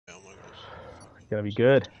gonna be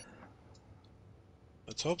good.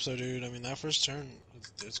 Let's hope so, dude. I mean, that first turn,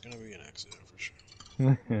 it's gonna be an accident for sure.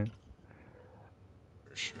 For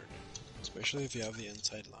sure, dude. Especially if you have the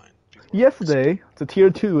inside line. People are gonna Yesterday, the tier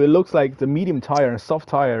 2, it looks like the medium tire and soft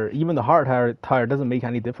tire, even the hard tire doesn't make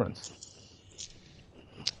any difference.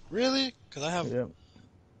 really? Because I have a Yeah.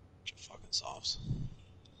 bunch of fucking softs.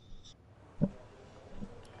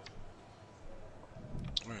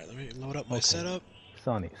 Alright, let me load up my Okay. setup.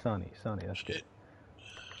 Sunny. That's good. Shit.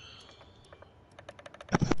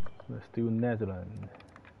 Let's do Netherlands.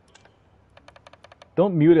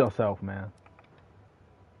 Don't mute yourself, man.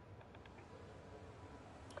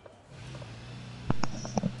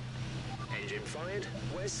 Engine fired.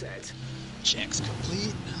 We're set. Checks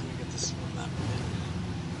complete. Let me get this map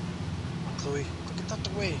in. Chloe, get out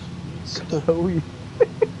the way. Sit down. Chloe.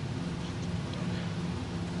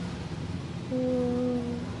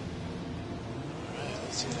 Alright,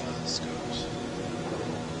 let's see how this goes.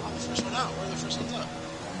 I'm the first one out. We're the first ones up.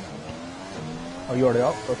 Oh, you already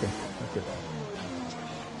up? Okay, that's good.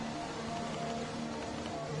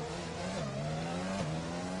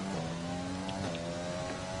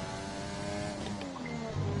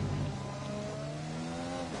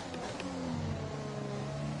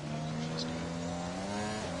 Feels good.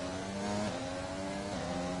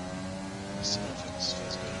 This setup feels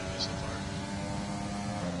good to me so far.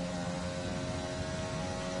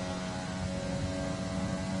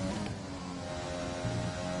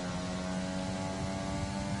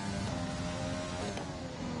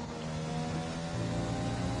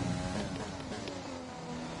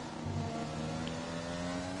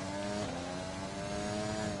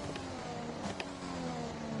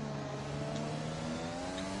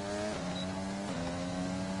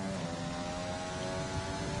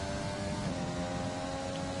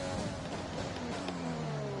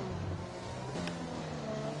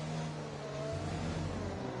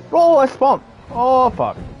 Oh, I spawned! Oh,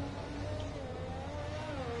 fuck.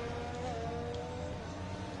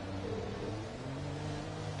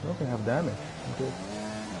 I don't think I have damage. I'm good.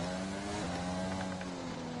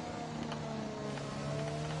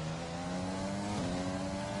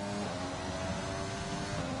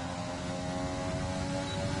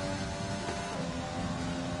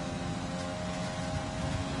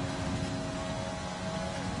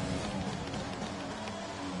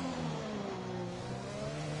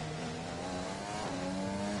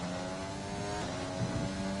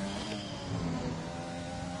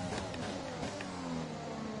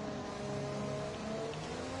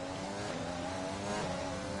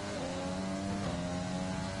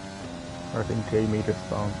 I think J made a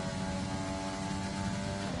spawn.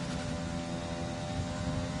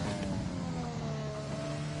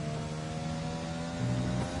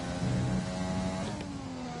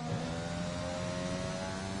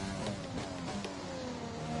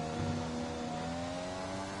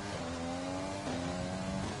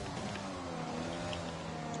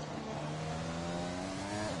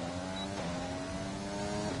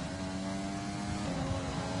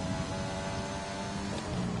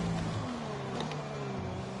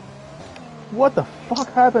 What the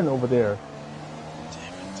fuck happened over there?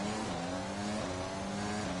 Damn it.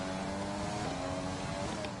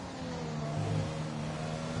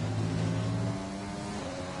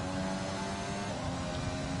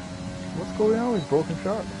 What's going on with broken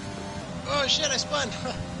shark? Oh shit, I spun!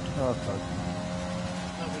 Oh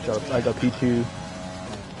fuck. No, I got P2.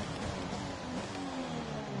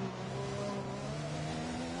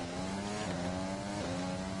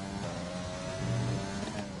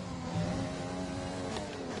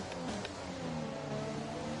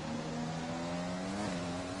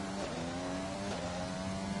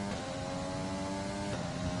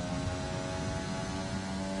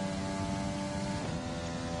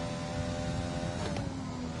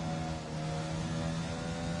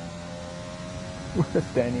 Where's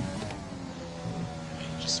Danny?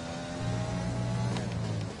 Just spun.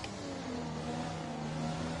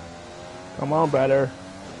 Come on, brother.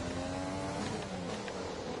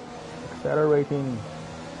 Accelerating.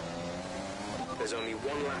 There's only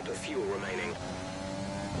one lap of fuel remaining.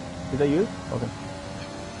 Is that you? Okay.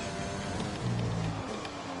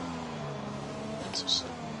 This is-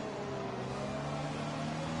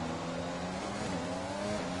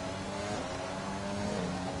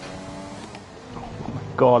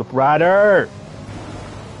 God, brother!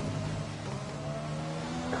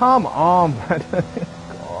 Come on, brother.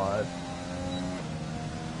 God.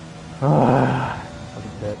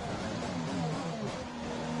 Fucking dead.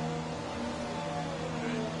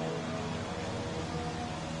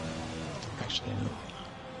 Actually, no.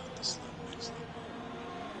 This lap, next lap.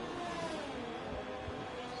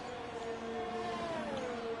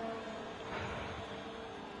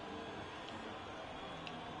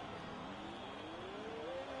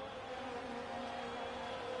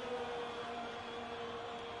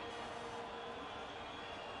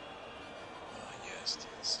 nasty.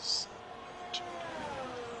 This is too.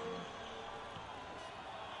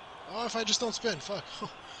 Oh, if I just don't spin, fuck.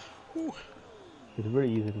 Whew. It's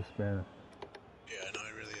really easy to spin. Yeah, no,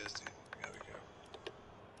 it really is, dude. You gotta be careful.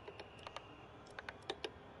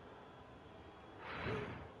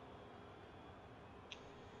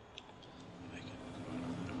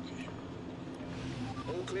 Okay.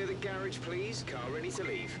 All clear the garage, please. Car ready to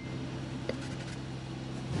leave.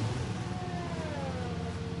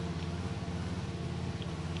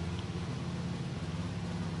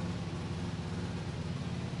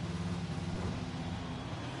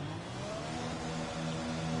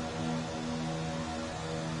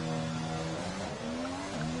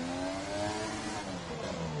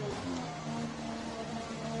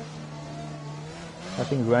 I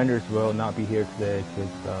think Renders will not be here today because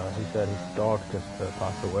he said his dog just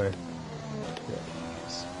passed away. Yeah.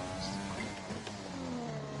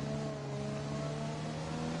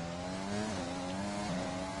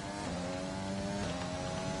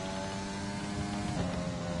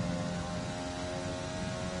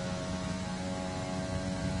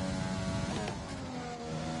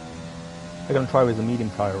 I'm gonna try with a medium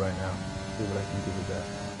tire right now. See what I can do with that.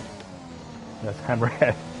 That's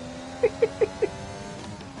Hammerhead.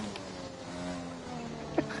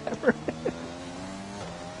 Hammerhead.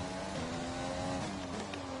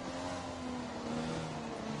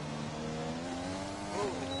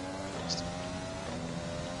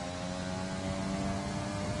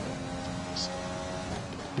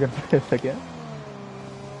 You gonna pit again?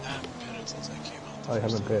 I haven't pitted since I came out. Oh, you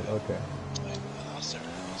haven't pit. Okay. I lost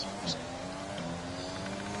everything else first.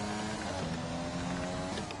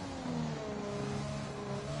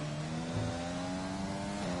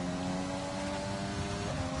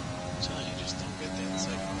 So you just don't get the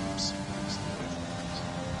inside bumps.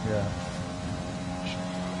 Yeah.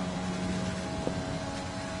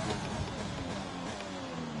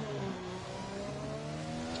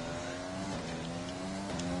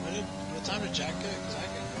 What time did Jack get? Because I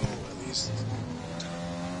can go at least.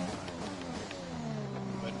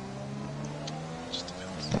 But it just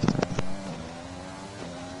depends.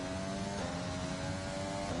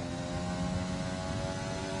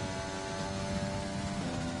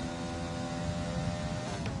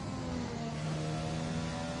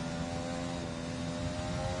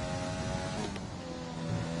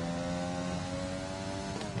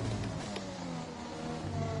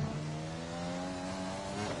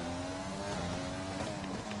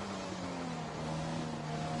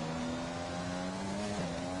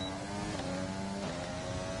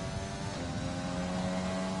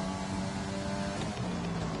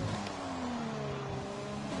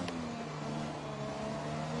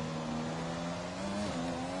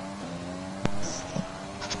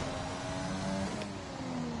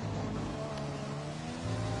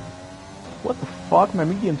 What the fuck? My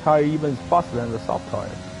medium tire even is faster than the soft tire.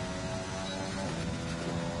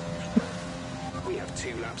 We have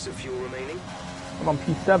 2 laps of fuel remaining. I'm on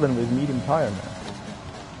P7 with medium tire, man.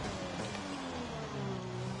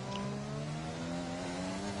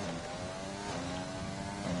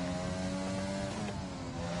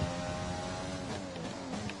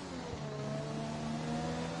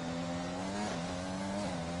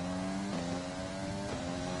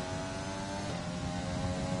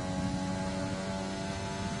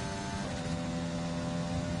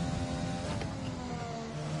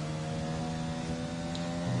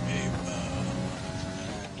 Hey,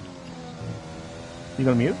 You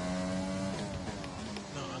gonna mute?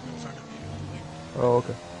 no, I'm in front of you. Like, Oh,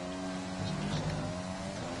 okay.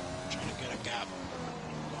 trying to get a gap.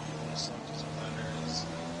 I'm going slow because the ladder is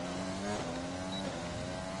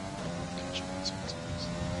catching me sometimes.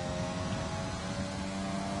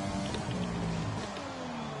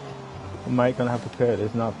 I might gonna have to pit.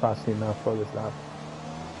 It's not fast enough for this lap.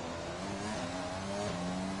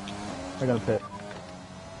 I'm gonna pit.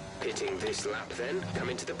 Pitting this lap then. Come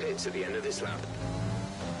into the pits at the end of this lap.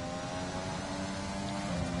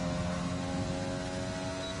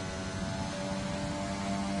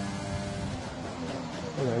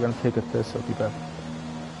 Okay, I'm gonna take a piss. I'll be back.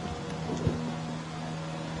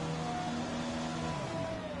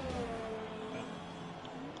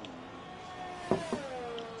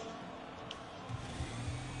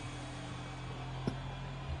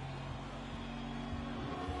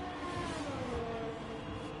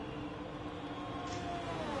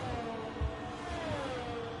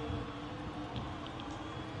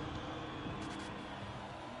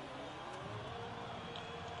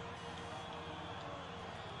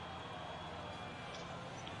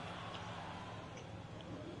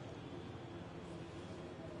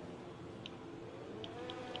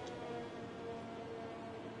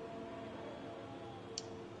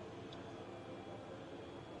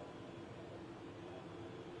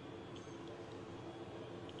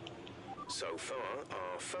 So far,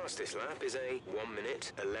 our fastest lap is a 1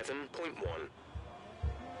 minute 11.1.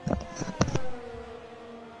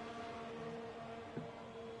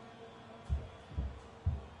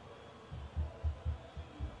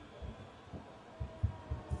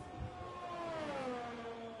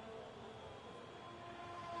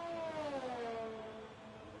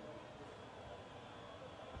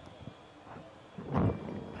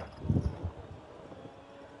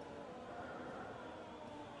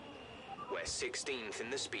 We're 16th in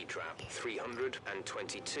the speed trap,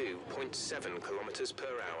 322.7 kilometers per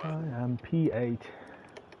I hour. am P8.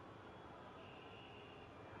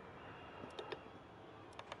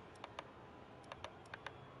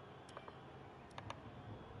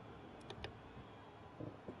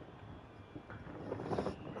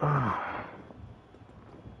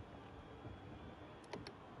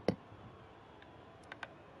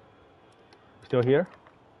 Still here?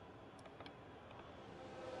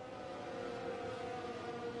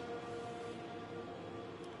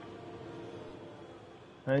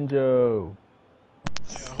 Anjo.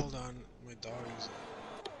 Yeah, hold on. My dog is.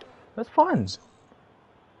 That's fun.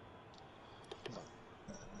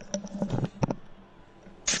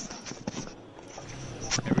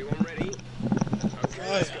 Everyone ready? Okay,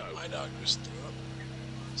 Oh let's yeah, go. my dog just threw up.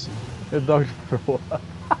 The dog just threw up.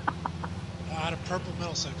 I had a purple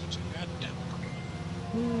metal sector too. God damn it.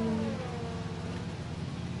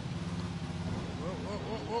 Whoa, whoa,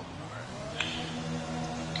 whoa, whoa. Alright.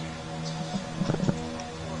 Okay.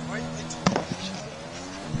 Right into the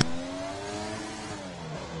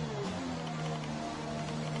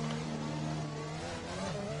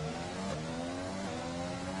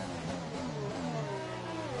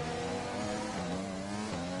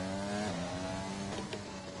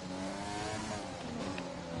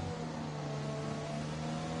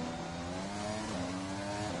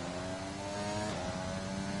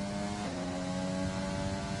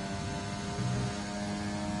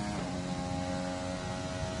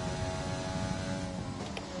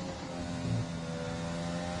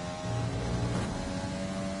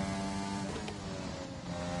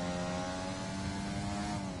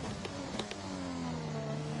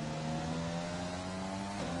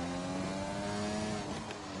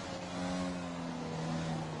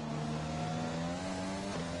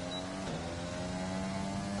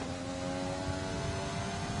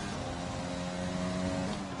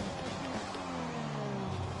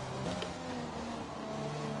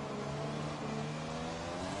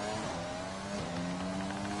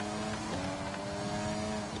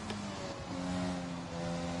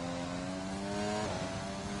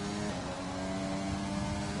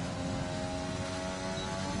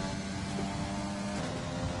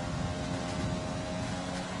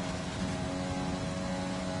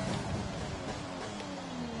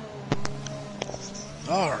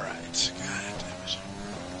Alright. God damn it.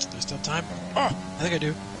 Do I still have time? Oh! I think I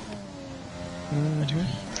do. I do. Alright.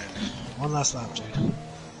 One last lap, Jade.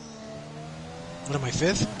 What am I,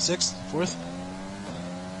 5th? 6th? 4th?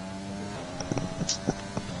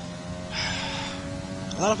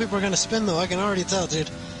 A lot of people are gonna spin though, I can already tell, dude.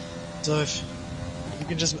 So if you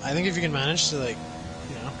can just, I think if you can manage to like,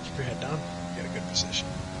 you know, keep your head down, get a good position.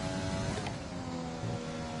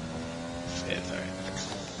 5th, alright.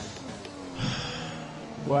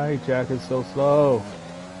 Why Jack is so slow?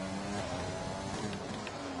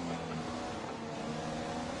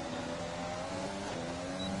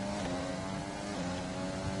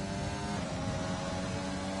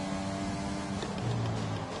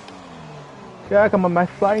 Jack, I'm on my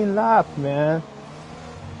flying lap, man.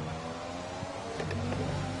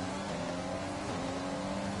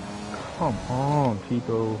 Come on,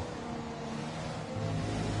 people.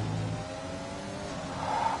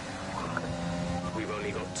 We've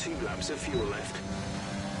only got 2 laps of fuel left.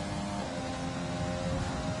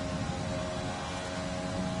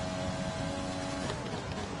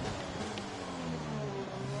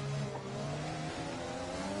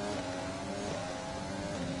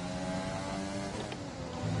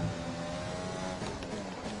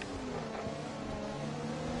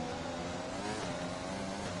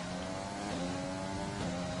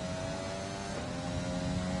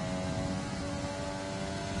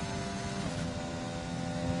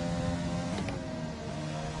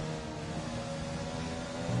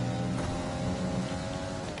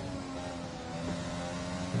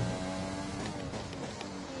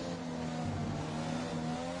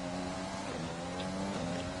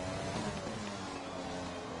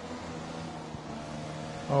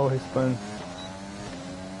 Oh, he's spun.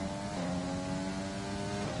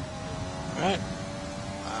 Alright.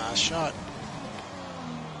 Last shot.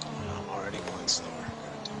 I'm already going slower.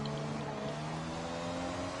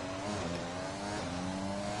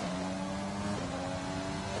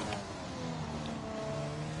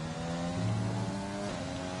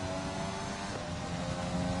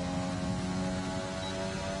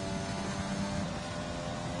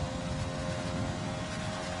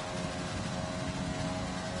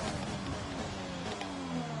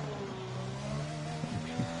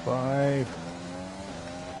 5.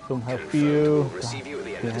 Don't have Confirmed. fuel. We'll receive you at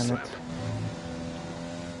the end of this Damn lap. it.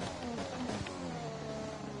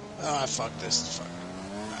 Oh, fuck this. Fuck.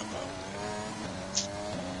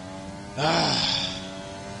 Ah.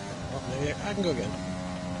 Well, maybe I can go again.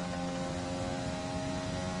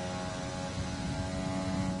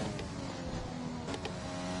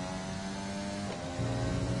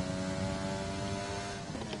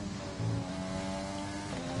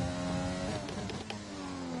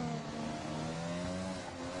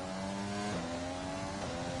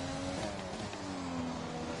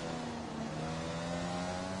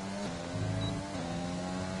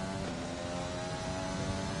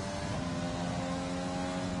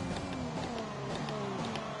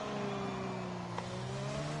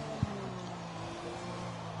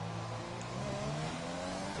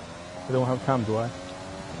 I don't have time, do I?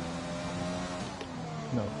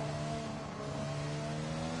 No.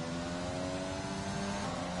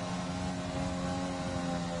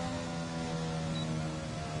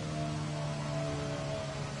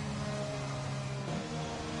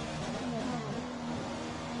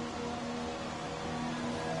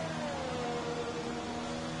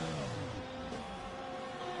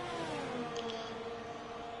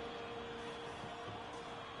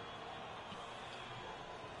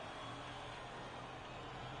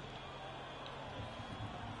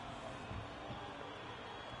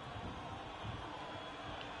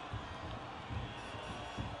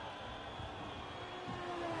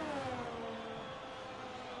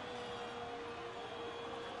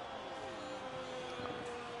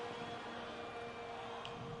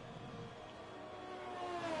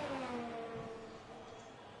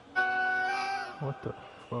 What the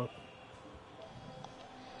fuck?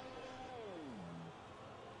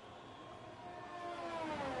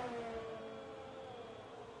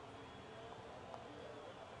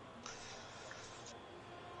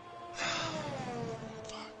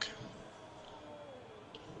 Fuck.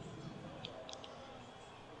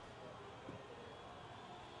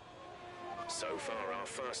 So far, our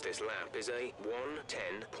fastest lap is a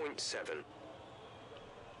 1:10.7.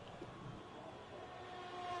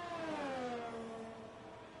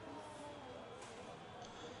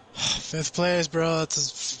 Fifth place, bro. That's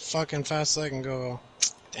as fucking fast as I can go.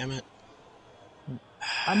 Damn it.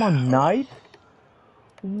 I'm on ninth?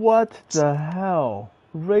 What the hell?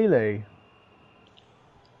 Really?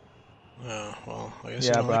 Oh, well, I guess you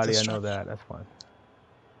Yeah, don't like buddy, this I know track. that. That's fine.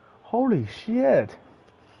 Holy shit.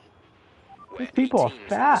 We're These people are 18th on the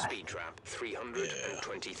fast. speed trap,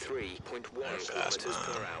 323.1 Fast, kilometers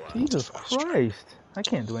per man. hour. Jesus fast track. Christ. I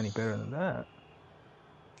can't do any better than that.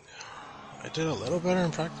 I did a little better in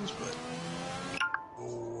practice, but...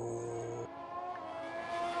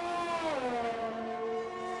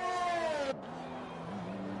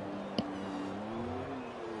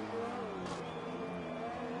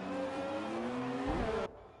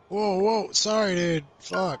 Whoa, whoa, sorry, dude.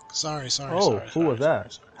 Fuck. Sorry. Oh, who was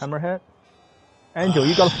that? Hammerhead? Angel,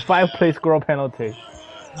 you got a 5-place girl penalty.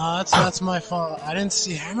 No, that's my fault. I didn't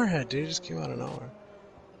see Hammerhead, dude. It just came out of nowhere.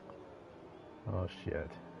 Oh shit.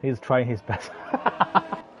 He's trying his best.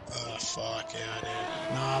 Fuck, yeah,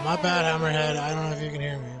 dude. Nah, my bad, Hammerhead. I don't know if you can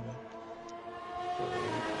hear me, but...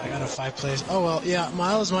 I got a 5 place. Oh, well, yeah,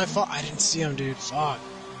 Mile is my fault. I didn't see him, dude. Fuck.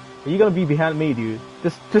 You're gonna be behind me, dude.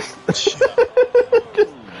 Just Chill.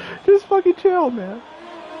 just fucking chill, man.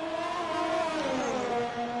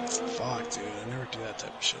 Fuck, dude. I never do that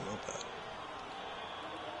type of shit. My bad.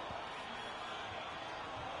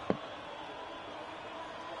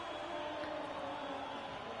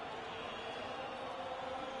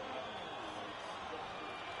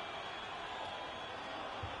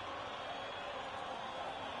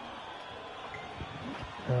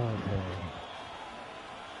 Okay.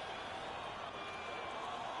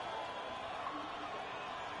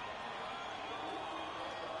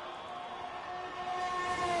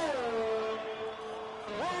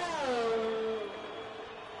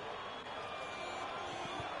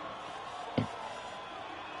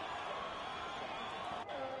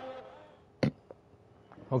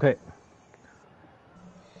 Okay.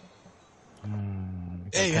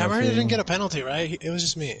 Hey, Hammerhead didn't get a penalty, right? It was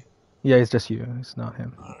just me. Yeah, it's just you. It's not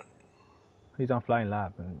him. He's on flying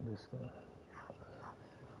lap and just.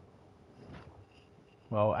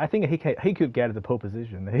 Well, I think he could get the pole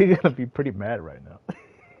position. He's gonna be pretty mad right now.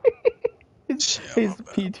 he's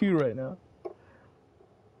P2 right now.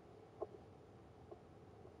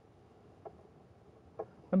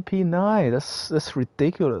 I'm P9. That's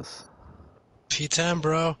ridiculous. P10,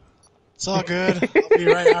 bro. It's all good.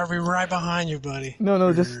 I'll be right behind you, buddy.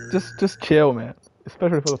 No, just chill, man.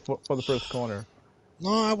 Especially for the first corner.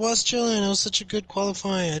 No, I was chilling. It was such a good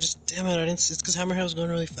qualifying. Damn it, I didn't see. It's because Hammerhead was going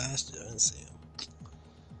really fast. I didn't see him.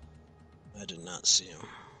 I did not see him.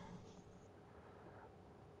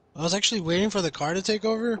 I was actually waiting for the car to take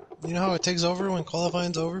over. You know how it takes over when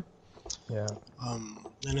qualifying's over? Yeah.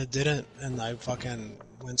 And it didn't, and I fucking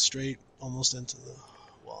went straight almost into the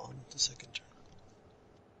wall on the second turn.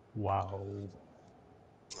 Wow.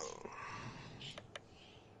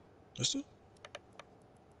 Just it?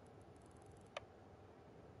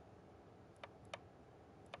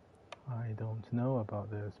 I don't know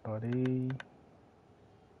about this, buddy.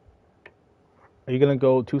 Are you gonna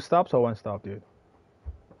go 2 stops or 1 stop, dude?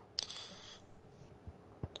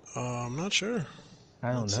 I'm not sure.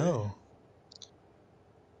 I don't Let's see. know.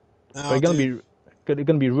 Nah, But you're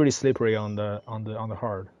gonna be really slippery on the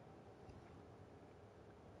hard.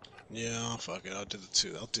 Yeah, fuck it. I'll do the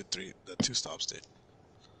 2. I'll do 3. The 2 stop stage.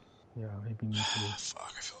 Yeah, maybe me too.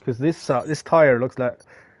 Fuck, I feel. Because this tire looks like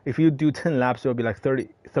if you do 10 laps, it'll be like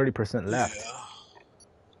 30% left. Yeah.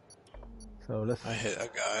 So let's. I hit a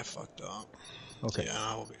guy. I fucked up. Okay. Yeah,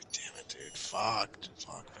 I will be. Damn it, dude. Fuck.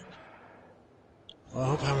 Well, I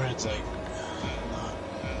hope Hammerhead's like. Not.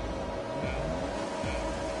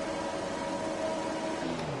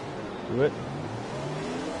 Do it.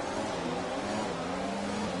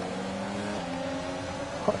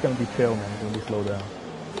 Car's gonna be chill, man. It's gonna be slow down.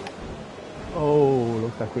 Oh,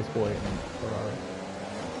 looks like Chris Boy and Ferrari.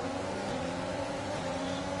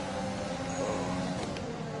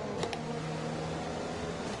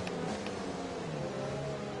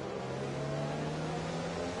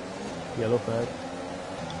 Yellow flag.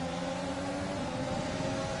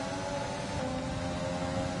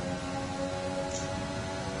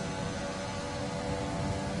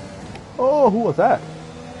 Oh, who was that?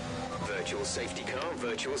 Virtual safety car,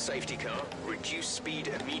 virtual safety car. Reduce speed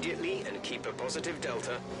immediately and keep a positive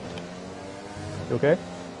delta. You okay?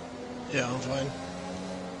 Yeah, I'm fine.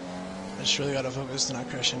 I just really gotta focus to not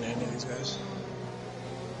crash into any of these guys.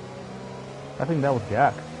 I think that was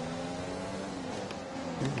Jack.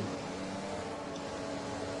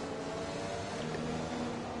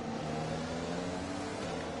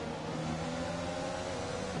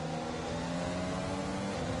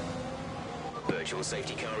 Virtual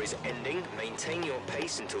safety car is ending. Maintain your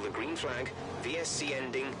pace until the green flag. VSC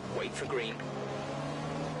ending. Wait for green.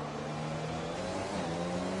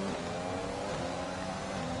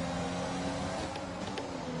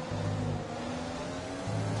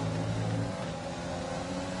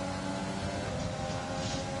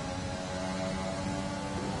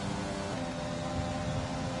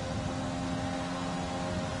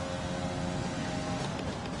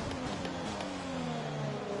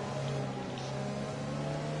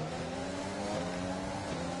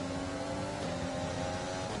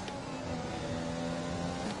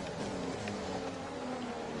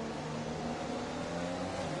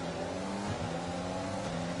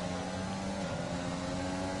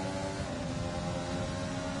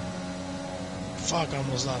 Fuck, I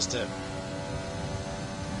almost lost it.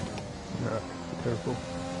 Yeah, be careful.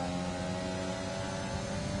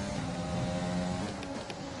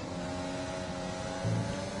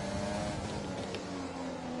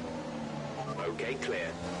 Okay,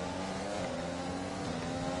 clear.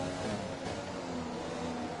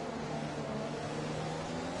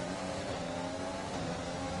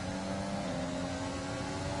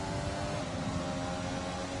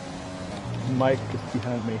 Mike is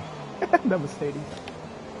behind me. That Mercedes.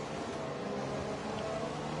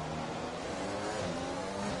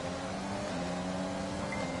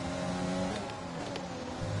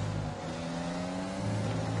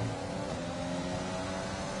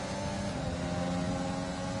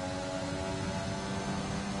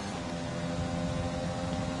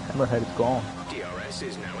 Hammerhead is gone. DRS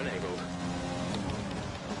is now enabled.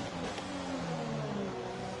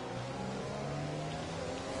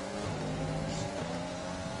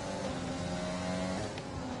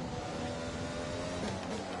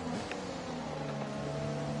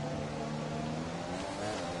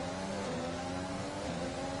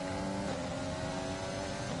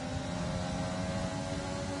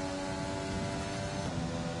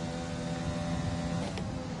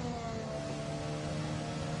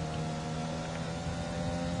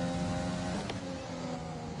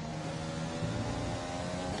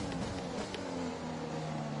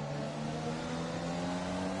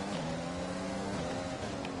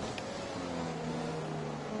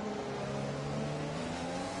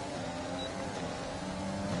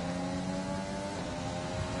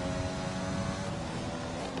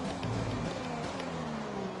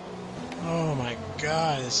 Oh my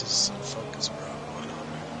god, this is so focused, bro.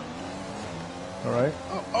 Alright.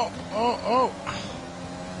 Oh.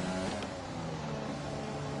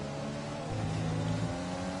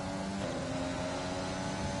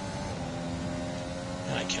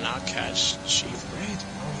 I cannot catch Chief Raid.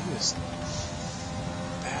 Oh, he was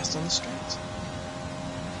fast on the streets.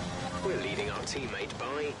 We're leading our teammate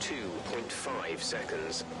by 2.5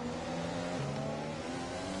 seconds.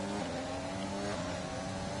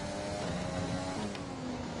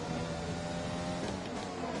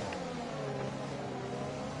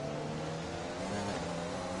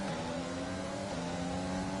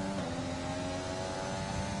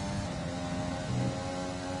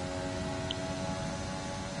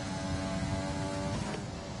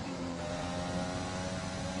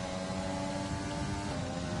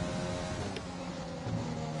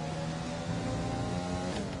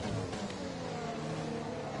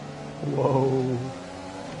 Whoa.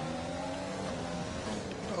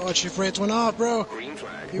 Oh, Chief Raid's went off, bro. Green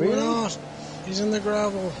flag. He went off. He's in the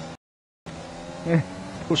gravel.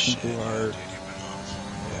 Pushing Shit, too yeah, hard. dude, he went off.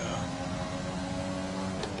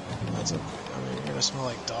 Yeah. That's okay. I mean, you're gonna smell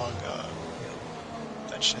like dog,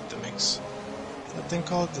 that shit that makes... What's that thing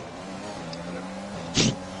called?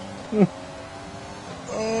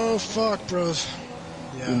 Oh, fuck, bros.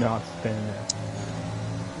 Yeah. Do not spin that.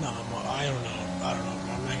 No, I don't know. I'm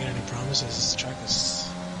not making any promises. This track is...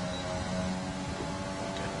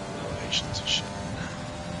 fucking elevations and shit.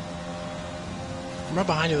 I'm right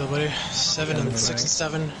behind you though, buddy. 7 and 6 and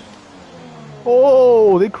 7.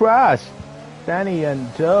 Oh, they crashed. Danny and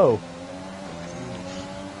Joe.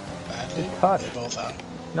 Badly? Cut. They both out.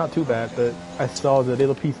 Not too bad, but I saw the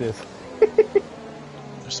little pieces.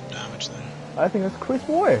 There's some damage there. I think that's Chris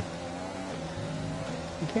Ward.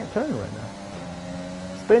 You can't turn right now.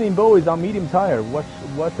 Spinning Bow is on medium tire. Watch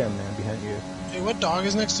him, man, behind you. Hey, what dog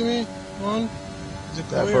is next to me? Come on. Is it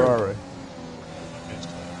That Chloe or... Ferrari. Okay, it's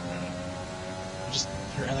Chloe. I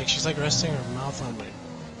just... she's like resting her mouth on my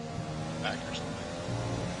back or something.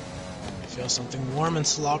 I feel something warm and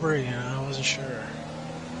slobbery, and I wasn't sure.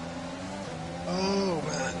 Oh,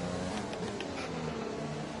 man.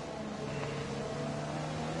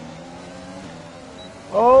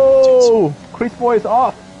 Oh, Chris Boy is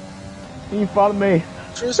off. In front of me.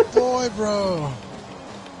 Chris Boy, bro.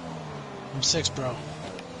 I'm 6, bro.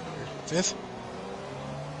 You're 5th?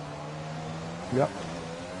 Yep.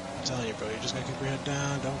 I'm telling you, bro. You just gotta keep your head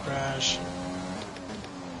down. Don't crash.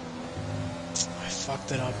 I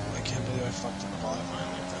fucked it up. I can't believe I fucked up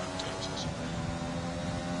qualifying like that. Dude, I'm so sorry.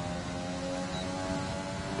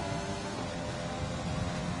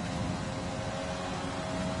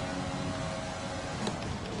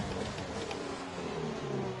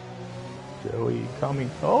 Joey coming.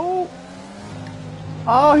 Oh!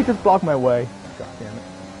 Oh, he just blocked my way. God damn it.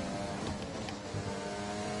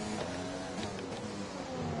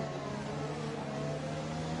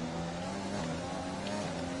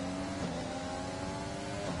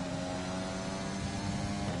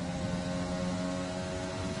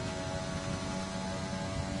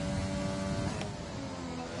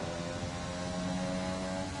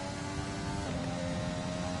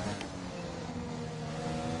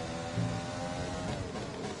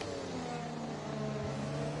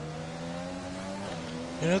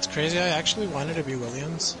 You know what's crazy? I actually wanted to be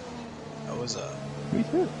Williams. I was Me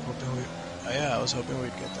too. hoping we... yeah, I was hoping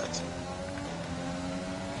we'd get that too.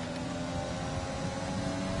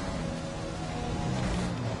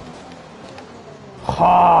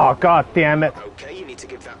 Oh, god damn it. Okay, you need to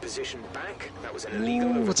give that position back. That was an illegal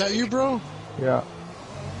Ooh, overtake. was that you, bro? Yeah.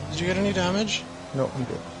 Did you get any damage? No, I'm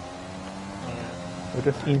good. Alright. We're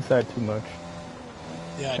just inside too much.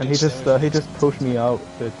 Yeah, I And did he stay just with he you. just pushed me out,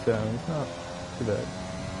 but it's not too bad.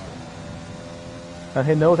 And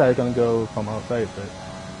he knows I'm gonna go from outside, but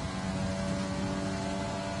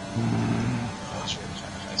Oh, shit,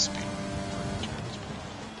 high speed.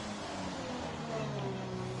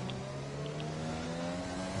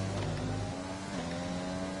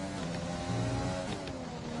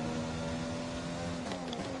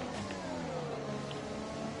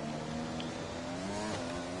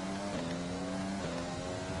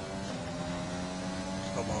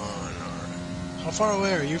 Come on, alright. How far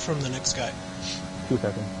away are you from the next guy? 2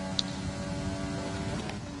 seconds.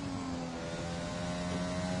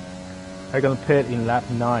 I'm gonna pit in lap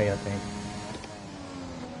 9, I think.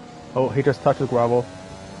 Oh, he just touched the gravel.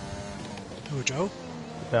 Who, Joe?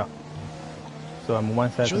 Yeah. So I'm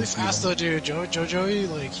 1 second. He's really fast behind. though, dude. Joey,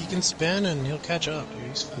 like, he can spin and he'll catch up, dude.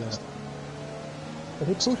 He's fast. But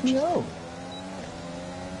he pushed me out.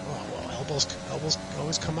 Oh, well, elbows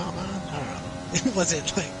always come out, man. I don't know. Was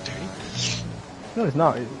it, like, dirty? No, it's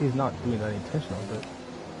not. He's not doing that intentional, but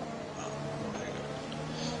Oh, there you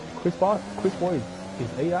Chris Boy is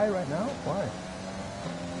AI right now? Why? go.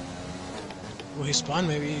 Well, he spun,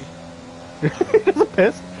 maybe. He's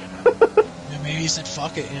pissed. Yeah, maybe he said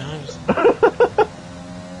fuck it, you know?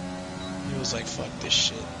 was like, fuck this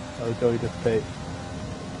shit. Oh, Joey just paid.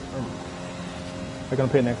 They're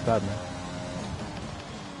gonna pay next time, man.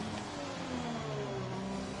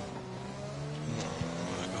 No,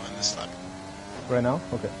 I'm gonna go in this lap. Right now?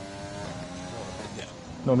 Okay. Yeah.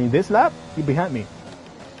 No, I mean this lap? You're behind me.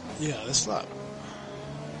 Yeah, this lap.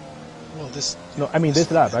 Well, this... No, I mean this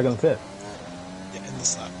lap. I'm gonna pit. Yeah, in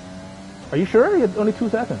this lap. Are you sure? You're only 2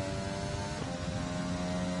 seconds.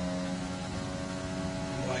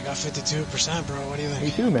 Well, I got 52%, bro. What do you think?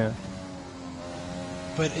 Me too, man.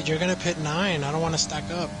 But you're gonna pit 9. I don't want to stack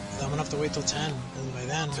up. I'm gonna have to wait till 10. And by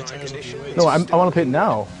then, my tires will be way... No, I want to pit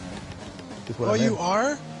now. Is what Oh, I meant. you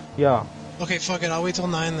are? Yeah. Okay, fuck it. I'll wait till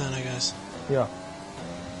 9 then, I guess. Yeah. I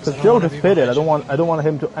Because don't Joe wanna just be pitted. behind I don't want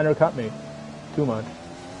him to undercut me too much.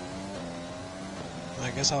 I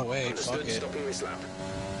guess I'll wait. Fuck Understood. it. Stopping this lap.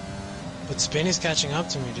 But Spinny's catching up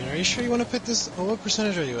to me, dude. Are you sure you want to pit this? Oh, what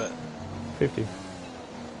percentage are you at? 50. Me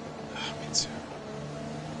too.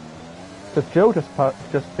 Because Joe just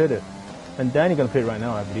pitted. And Danny gonna pit right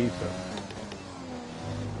now, I believe so.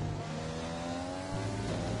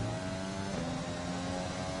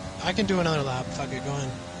 I can do another lap. Fuck it, go in.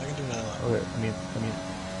 I can do another lap. Okay, I mean.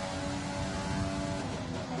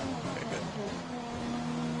 Okay, good.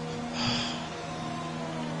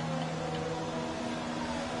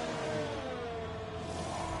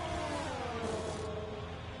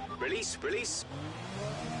 Release.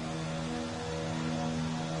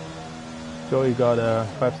 Joey got a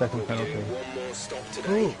 5-second We'll be penalty. doing one more stop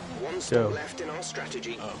today. One stop Joe. left in our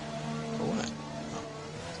strategy. Oh. For what?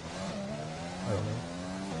 I don't know.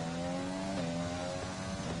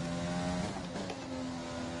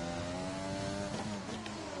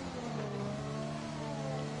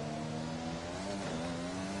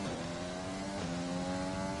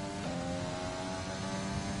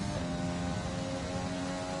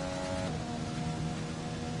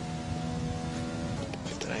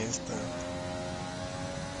 Pit instant.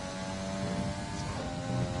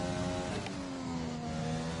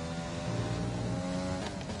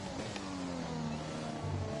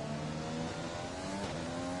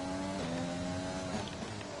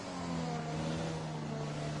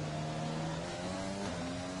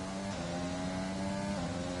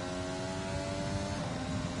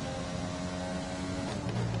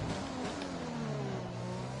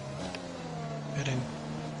 Pitting.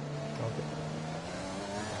 Okay.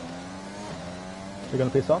 You're gonna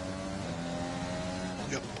piss off?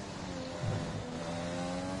 Yep.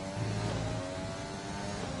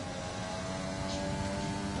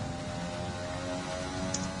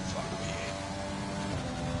 Fuck me.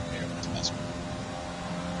 Here, what's the best one?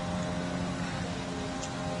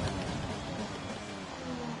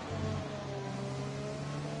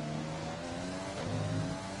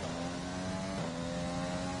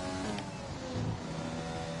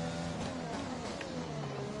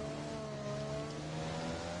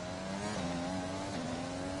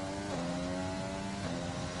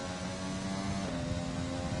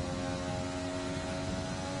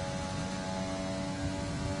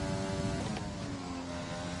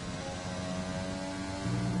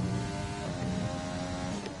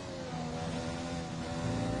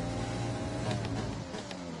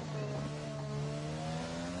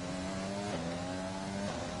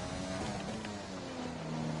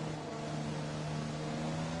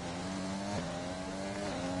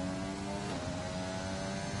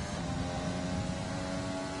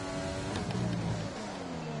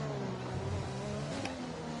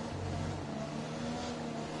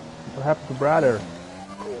 What happened to brother?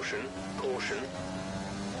 Caution.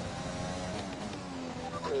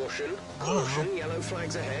 Oh. Yellow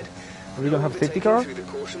flags ahead. Are we gonna have a safety Overtaking car? Through the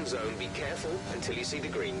caution zone. Be careful until you see the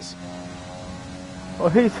greens. Oh,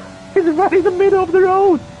 he's right in the middle of the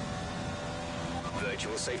road!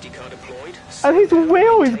 Virtual safety car deployed. And his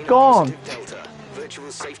wheel is Maintain a gone! positive delta.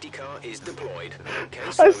 Virtual safety car is deployed. Okay,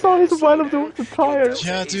 I slow saw down, his slow one of down. the tires.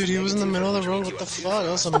 Yeah, dude, he was in the middle of the road. What the fuck?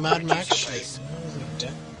 That was some Mad Max shit. He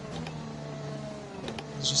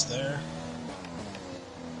was just there.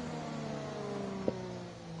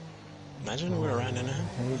 Imagine we were ran into him.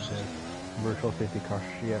 I hate this virtual safety car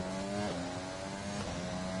shit.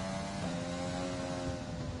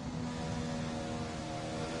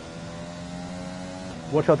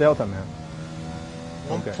 Watch out Delta, man.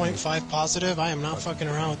 1.5 positive. I am not fucking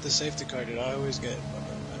around with the safety car, dude. I always get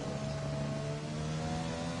fucking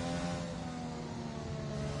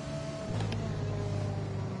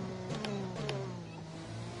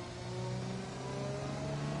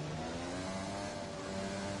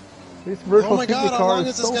This virtual Oh my safety God, how car long is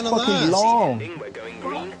is this so gonna fucking last? long. We're going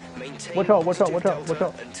green. Maintain Watch out, positive watch out.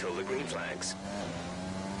 delta until the green flags.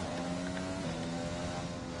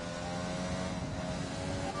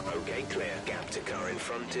 Stay clear. Gap to car in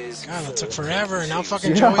front is. God, that took forever. Now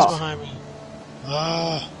fucking Yeah. Joey's behind me.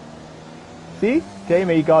 Ah. See?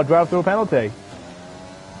 Jamie, you got drive through penalty.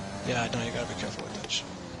 Yeah, no, you gotta be careful with that shit.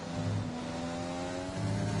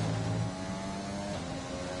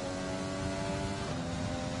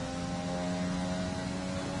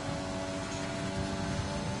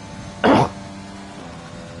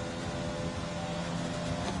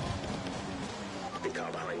 The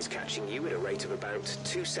car behind's catching you at a rate of about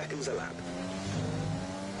 2 seconds a lap.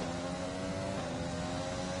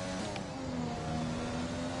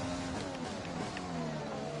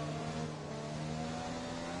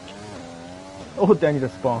 Oh, Danny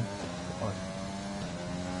just spawned.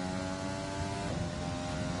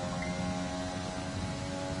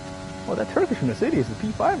 Oh, that Turkish Mercedes is a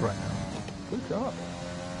P5 right now. Good job.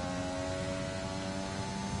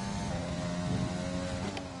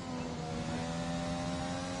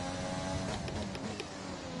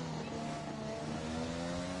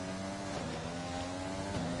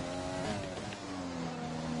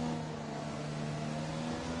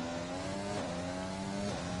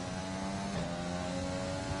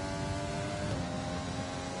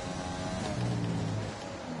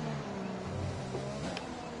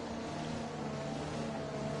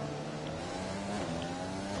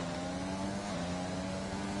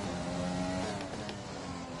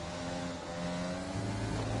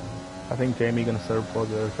 I think Jamie gonna serve for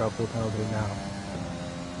the drop through penalty now.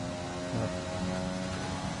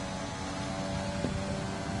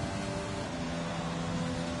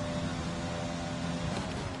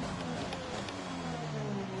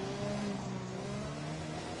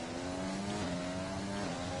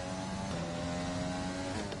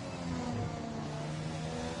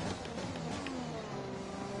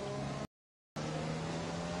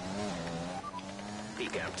 The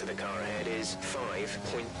gap to the car ahead is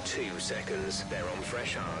 5.2 seconds. They're on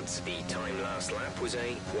fresh hards. The time last lap was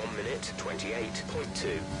a 1 minute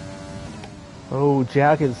 28.2. Oh,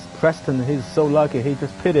 Jack is Preston. He's so lucky. He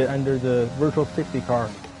just pitted under the virtual safety car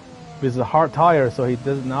with a hard tire, so he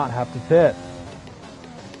does not have to pit.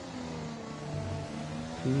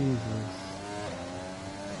 Jesus.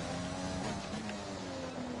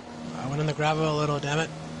 I went in the gravel a little, damn it.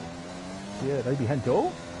 Yeah, right behind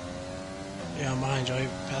Joe? Yeah, I'm behind Joey.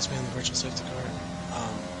 Passed me in the virtual safety car.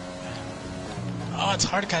 Oh, it's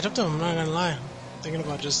hard to catch up to him. I'm not gonna lie. I'm thinking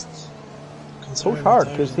about just. So hard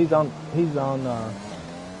because he's on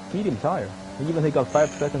medium tire. Even he got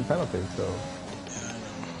 5-second penalty. So. Yeah, I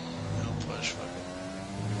know. No push. Fuck it.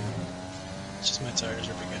 It's just my tires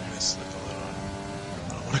are beginning to slip a little. I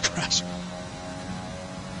don't want to crash.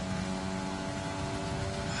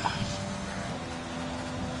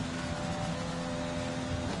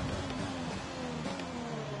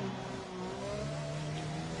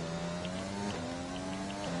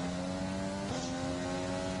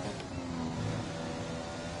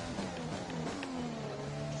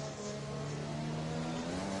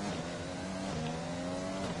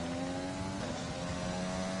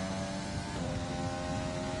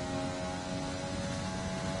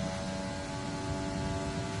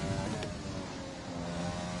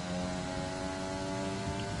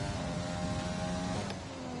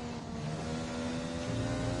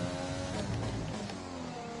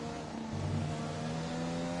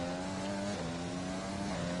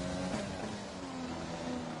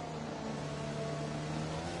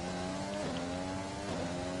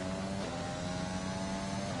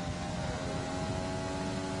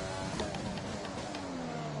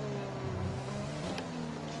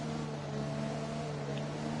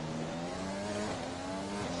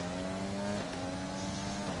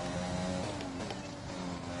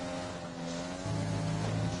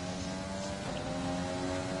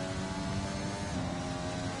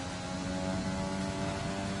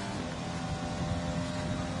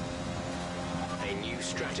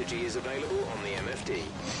 Strategy is available on the MFD.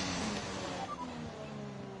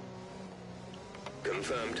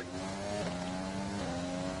 Confirmed.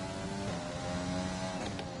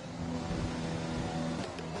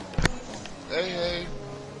 Hey.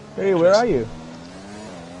 Hey, where are you?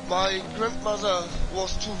 My grandmother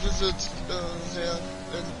was to visit there,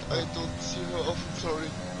 and I don't see her often. Sorry.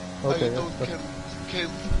 Okay. I don't came.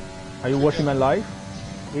 Are you watching my live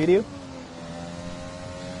video?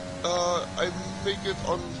 I make it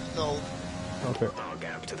on now. Okay. Our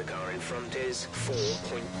gap to the car in front is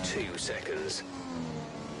 4.2 seconds.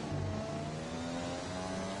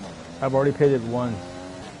 I've already pitted once,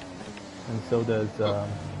 and so does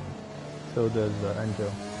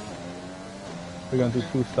Angel. We're gonna do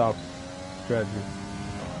 2 stops strategy.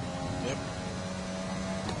 Yep.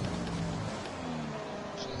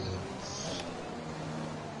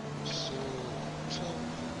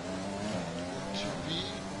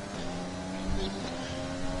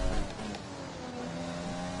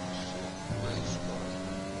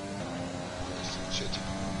 shit.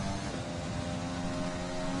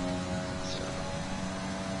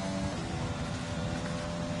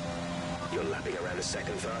 You're lapping around a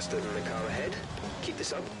second faster than the car ahead. Keep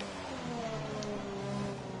this up.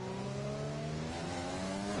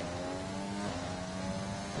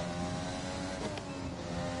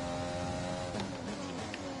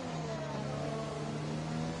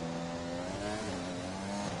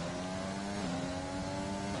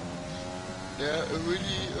 Yeah, a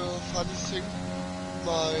really funny thing.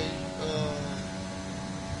 My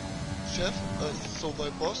chef, so my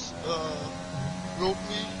boss, wrote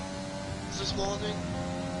me this morning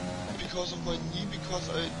because of my knee, because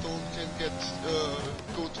I don't can get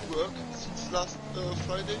go to work since last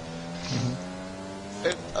Friday,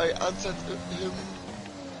 and I answered him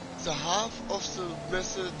the half of the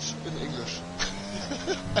message in English.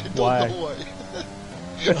 I don't Why? know why.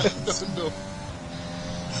 I don't know.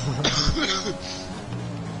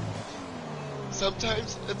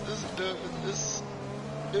 Sometimes it is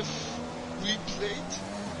if we played,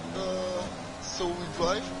 so we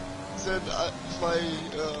drive, then my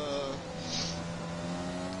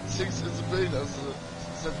things in the brain as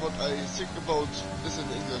that what I think about is in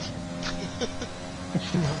English.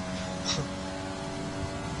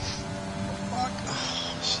 Fuck.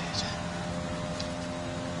 Oh, shit.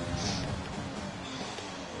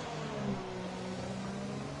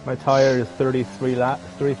 My tire is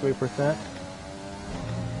 33%.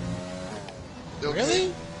 Okay.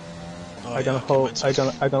 Really? Oh, I gonna okay, hold. mine's-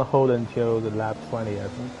 I gonna hold until the lap 20. I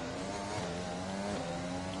think.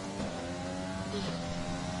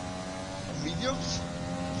 Mediums,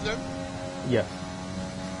 then? Yes.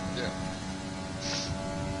 Yeah.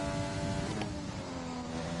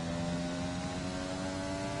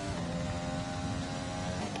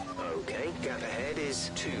 Okay, gap ahead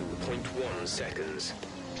is 2.1 seconds.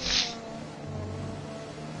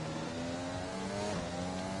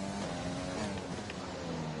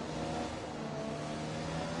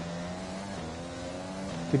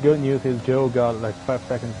 The good news is Joe got like 5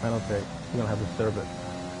 seconds penalty. He's gonna have to serve it.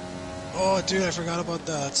 Oh, dude, I forgot about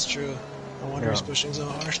that. That's true. No wonder he's Yeah. pushing so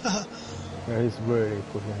hard. Yeah, he's really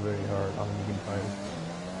pushing very hard on the medium tire.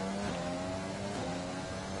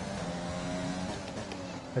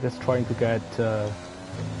 I'm just trying to get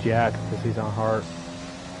Jack because he's on hard.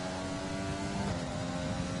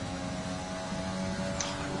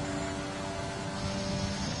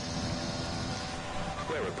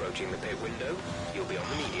 We're approaching the pit window. You'll be on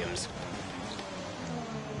the mediums.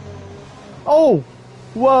 Oh!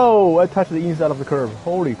 Whoa! I touched the inside of the curb.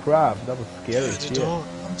 Holy crap, that was scary Dude, shit. don't.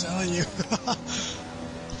 I'm telling you.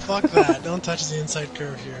 Fuck that. Don't touch the inside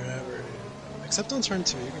curve here ever. Except on turn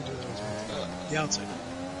 2. You can do that as well. The outside.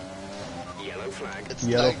 Yellow flag. It's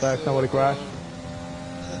Yellow like flag, the, somebody crashed?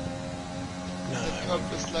 No, The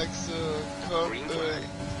curve is like the curve Green flag.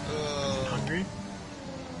 hungry?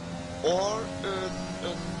 or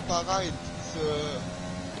in Bahrain,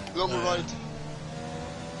 the long Yeah. right.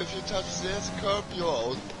 If you touch this curve, you're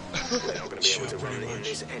out. We're not going to be Sure, able to pretty run in much.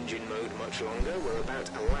 this engine mode much longer. We're about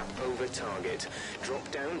a lap over target. Drop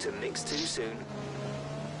down to mix too soon.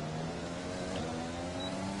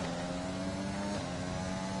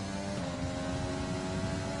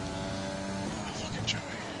 Oh, fucking Joey.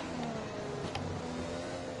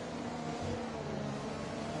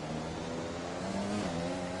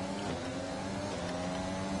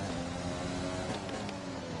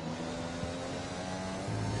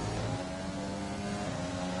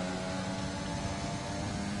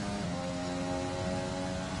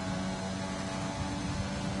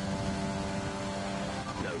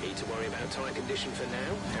 No need to worry about tire condition for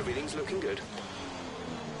now. Everything's looking good.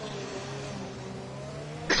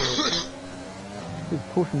 He's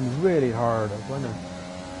pushing really hard. I wonder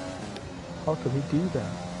how could he do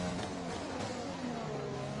that?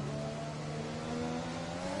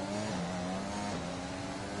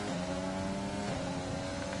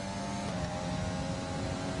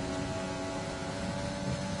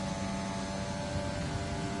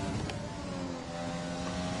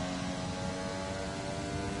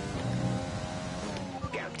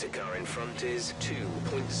 Gap to car in front is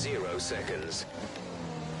 2.0 seconds.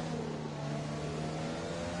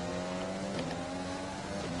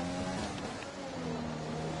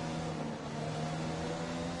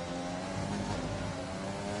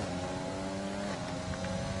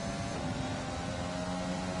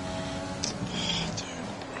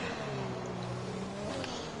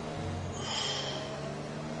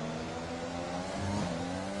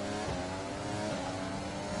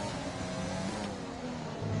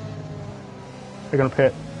 They're gonna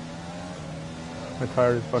pit. My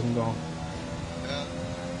tire is fucking gone. Yeah.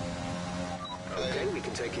 Okay, we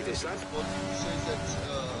can take you this lap? What do you say that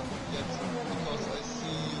yet? Because I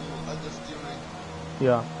see you understeering.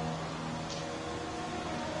 Yeah.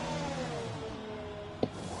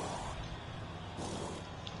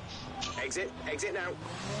 Exit now.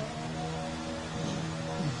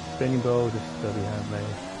 Spinning bow just behind me.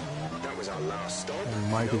 That was our last stop.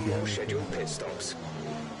 And Mike No is more behind me. scheduled pit stops.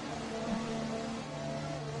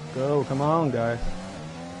 Go, come on, guys.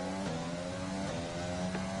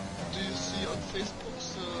 Do you see on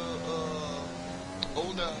Facebook's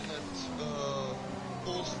owner had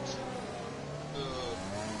post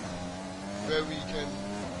where we can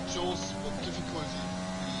choose what difficulty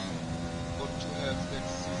we want to have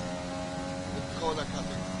next season in corner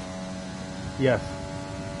cutting? Yes.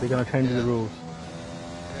 They're gonna change the rules.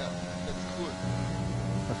 Yeah, that's cool.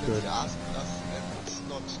 That's That good. he asked us and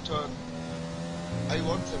not turn. I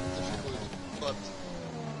want them difficult, but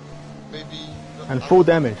maybe not. And full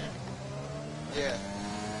damage. Yeah.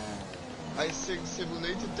 I think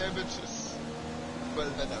simulated damage is well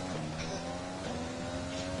better.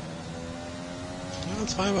 No,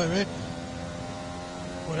 it's fine by me.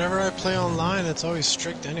 Whenever I play online, it's always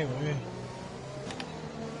strict anyway.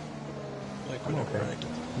 Like I'm whenever okay. I do.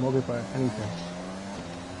 I'm okay for anything.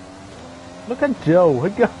 Look at Joe. He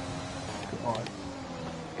got. God.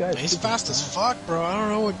 Guys, He's fast as fuck, bro. I don't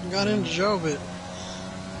know what got into Joe, but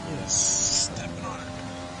he's stepping on it.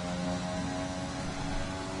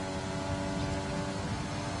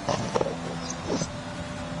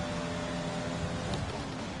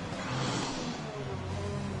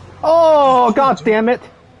 Oh, god damn it!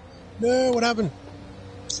 No, what happened?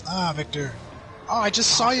 Ah, Victor. Oh, I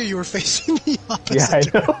just saw you. You were facing the opposite Yeah, I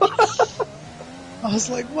know. direction. I was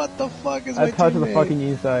like, what the fuck is my I touched the teammate? fucking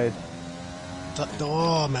inside.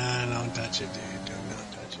 Oh man, don't touch it, dude. Do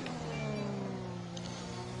not touch it.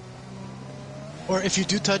 Or if you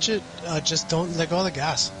do touch it, just don't let go of the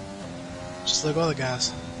gas. Just let go of the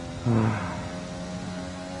gas.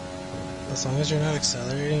 As long as you're not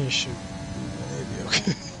accelerating, you should maybe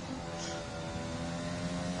okay.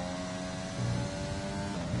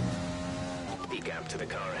 The gap to the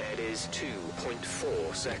car ahead is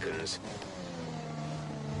 2.4 seconds.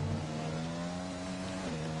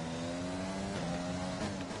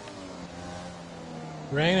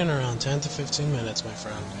 Rain in around 10 to 15 minutes, my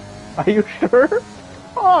friend. Are you sure?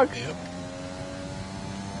 Fuck! Yep.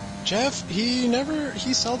 Jeff, he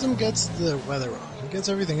seldom gets the weather wrong. He gets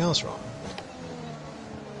everything else wrong.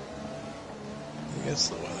 He gets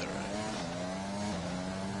the weather right.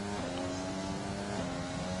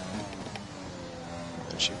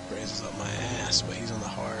 And she raises up my ass, but he's on the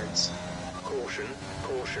hards. Caution,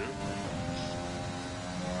 caution.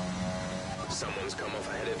 Someone's come off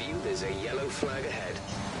ahead of you. There's a yellow flag ahead.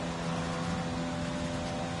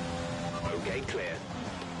 Okay, clear.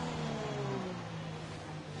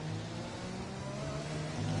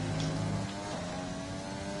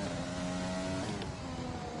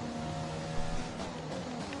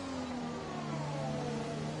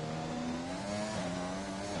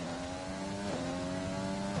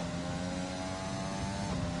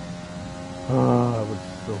 Oh, that was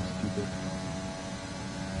so stupid.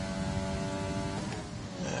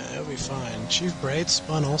 It'll be fine. Chief Braid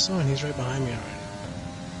spun also, and he's right behind me already.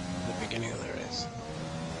 At the beginning of the race.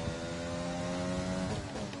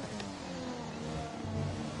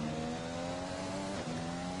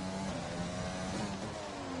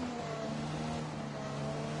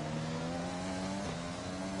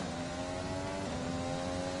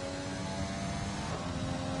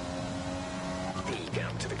 The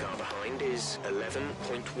gap to the car behind is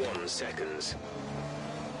 11.1 seconds.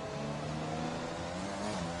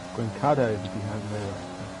 Quincata is behind me.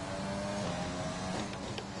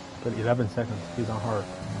 But 11 seconds. He's on hard.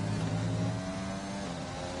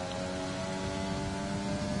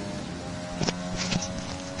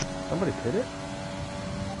 Somebody hit it?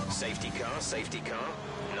 Safety car, safety car.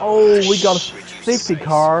 No Oh, rash. we got a Reduce safety pace.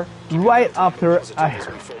 car Keep it right up, after positive I... as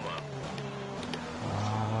we form up.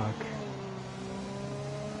 Fuck.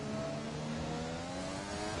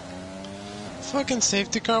 Fucking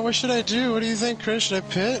safety car, what should I do? What do you think, Chris? Should I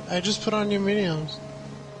pit? I just put on new mediums.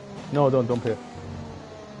 No, don't pit.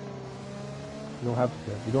 You don't have to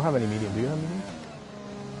pit. You don't have any medium. Do you have medium?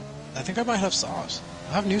 I think I might have softs.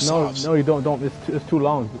 I have new No, softs. no, you don't. It's too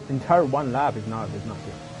long. The entire one lap is not good.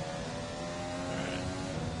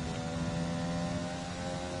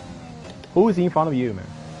 Who is in front of you, man?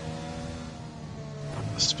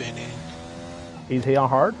 Spinning. Is he on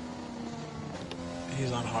hard?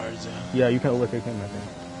 He's on hards, yeah. Yeah, you can overtake him, I think.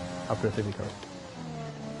 After the safety car.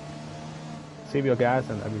 Save your gas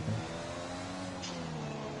and everything.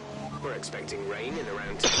 We're expecting rain in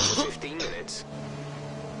around 10 to 15 minutes.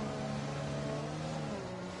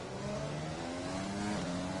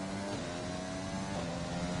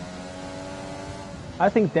 I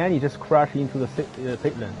think Danny just crashed into the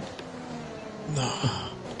pit lane. No.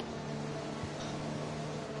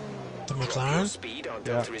 The Drop your McLaren? speed, our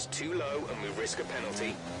delta is too low and we risk a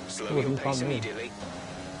penalty. Slow Oh, your he pace found me. immediately.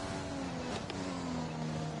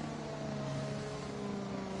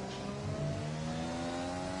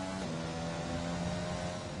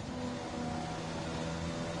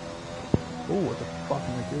 Oh, what the fuck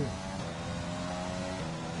am I doing?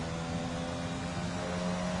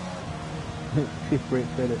 Chief Brake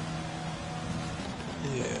pitted.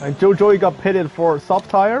 Yeah. And Joey got pitted for soft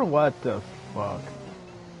tire? What the fuck?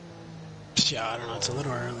 Yeah, I don't know. It's a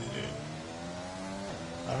little early, dude.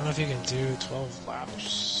 I don't know if you can do 12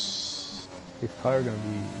 laps. His tire gonna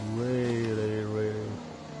be really, really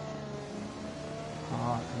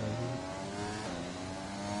hot.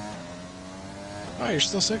 Oh, you're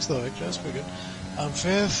still 6th though, Victor. That's pretty good. I'm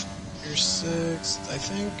 5th. You're 6th, I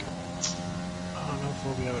think. I don't know if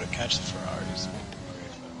we'll be able to catch the Ferraris.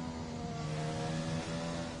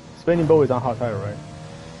 Spinning Bow is on hot tire, right?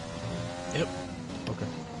 Yep. Okay.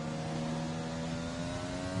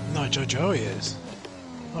 No, Joey is.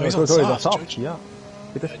 Oh, No, he's on Joey's soft. on soft. Yeah.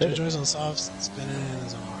 He just pitted. Joey's on soft. Spinning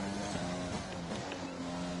is on hard.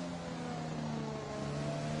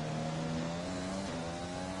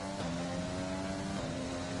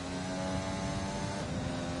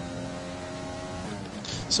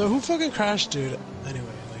 So who fucking crashed, dude? Anyway,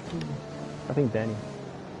 like who? I think Danny.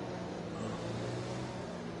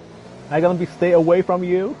 I gonna stay away from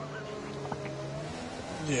you?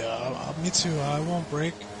 Yeah, me too. I won't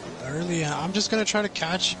break early. I'm just gonna try to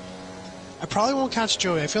catch. I probably won't catch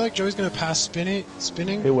Joey. I feel like Joey's gonna pass spinning.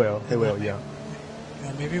 He will. He will. Yeah.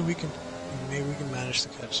 Yeah, maybe we can manage to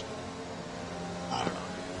catch him. I don't know.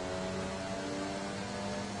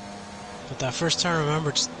 But that first turn,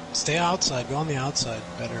 remember, just stay outside. Go on the outside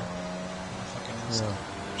better. Than the fucking inside. Yeah.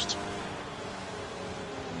 First turn.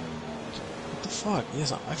 What the fuck?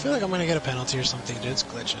 Yes, I feel like I'm gonna get a penalty or something. Dude, it's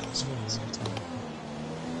glitching. It's fucking same time.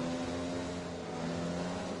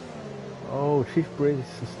 Oh, Chief Brake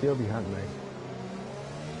is still behind me.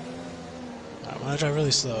 I'm gonna drive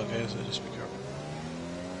really slow, okay? So just be careful.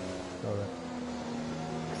 Alright.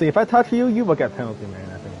 See, if I touch you, you will get penalty, man.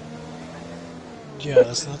 I think. Yeah,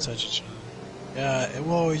 let's not touch each other. Yeah,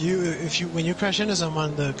 well, when you crash into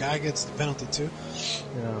someone, the guy gets the penalty too.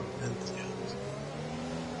 Yeah. And yeah.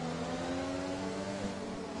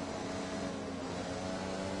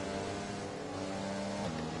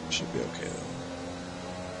 Should be okay though.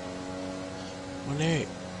 1-8.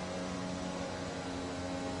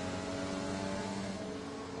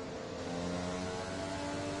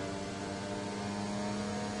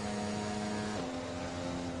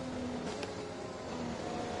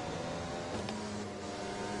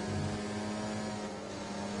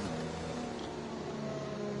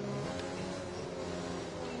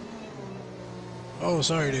 Oh,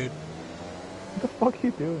 sorry, dude. What the fuck are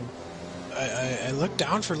you doing? I looked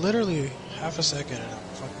down for literally half a second and I'm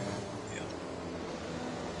fucking yeah.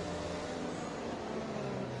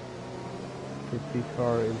 50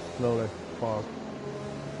 car is slow like fuck.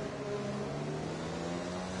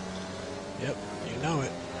 Yep, you know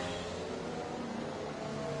it.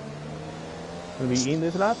 Gonna be in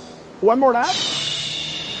this lap? One more lap?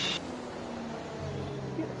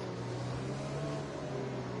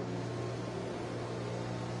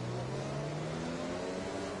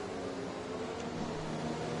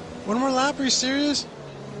 One more lap? Are you serious?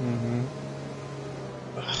 Mm-hmm.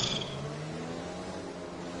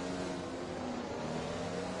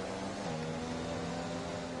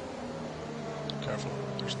 Careful.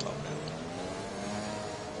 There's top man.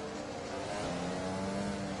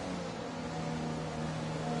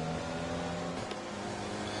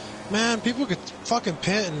 Man, people could fucking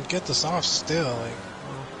pit and get this off still. Like,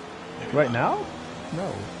 well, maybe Right not. now?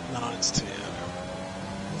 No. No, it's too. Yeah,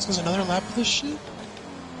 no. This goes another lap of this shit.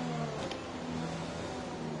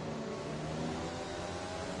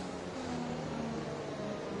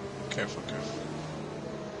 Careful, careful.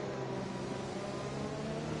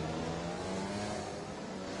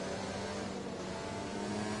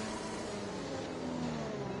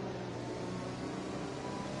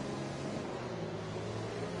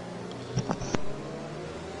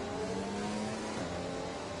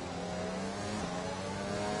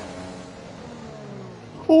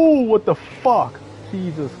 Oh, what the fuck?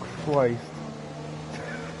 Jesus Christ.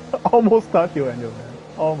 Almost touched you, Angel, man.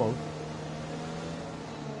 Almost.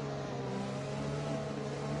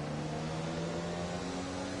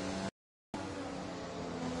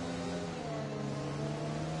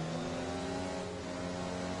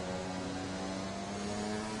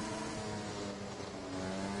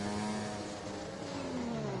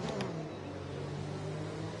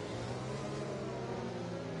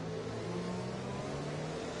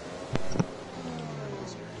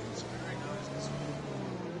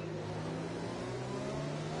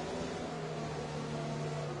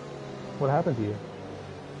 What happened to you?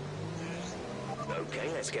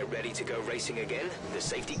 Okay, let's get ready to go racing again. The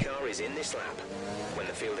safety car is in this lap. When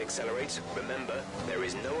the field accelerates, remember, there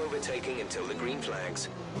is no overtaking until the green flags.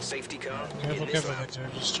 Safety car Careful, in this careful, lap. Victor.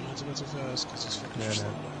 I'm just trying to go too fast because he's fucking Yeah,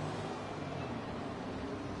 slow. man.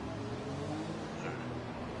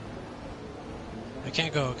 I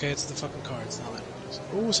can't go, okay? It's the fucking car. It's not letting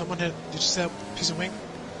me. Ooh, someone hit. Did you see that piece of wing?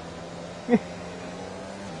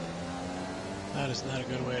 That is not a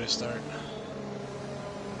good way to start.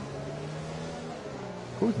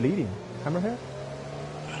 Who's leading? Hammerhead?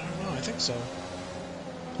 I don't know. I think so.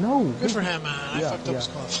 No. Good for him, man. I Yeah, fucked up yeah. his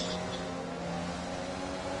glove.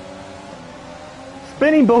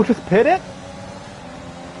 Spinning boat just pitted?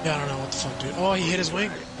 Yeah, I don't know what the fuck, dude. Oh, he hit his wing.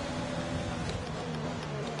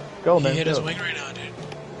 Go, He man. hit his go. wing right now, dude.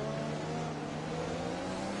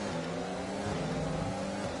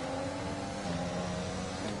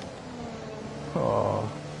 Oh.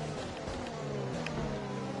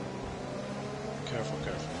 Careful,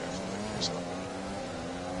 careful, careful. Victor. Stop.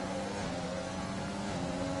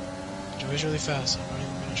 Joey's really fast. I'm not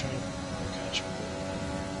even gonna try to catch him.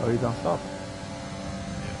 Oh, he's on stop.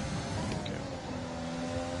 Careful.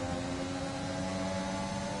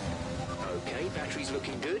 Okay, battery's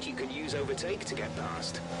looking good. You can use overtake to get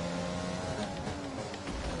past.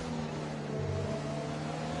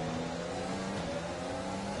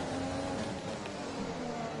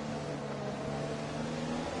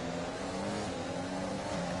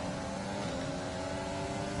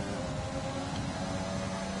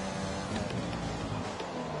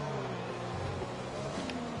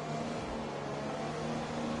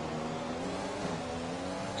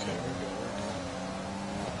 Okay, we're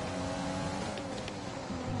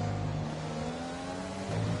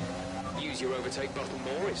good. Use your overtake button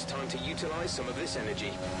more. It's time to utilize some of this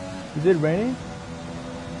energy. Is it raining?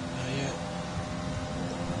 Not yet.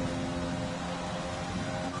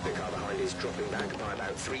 The car behind is dropping back by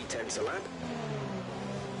about 3/10 a lap.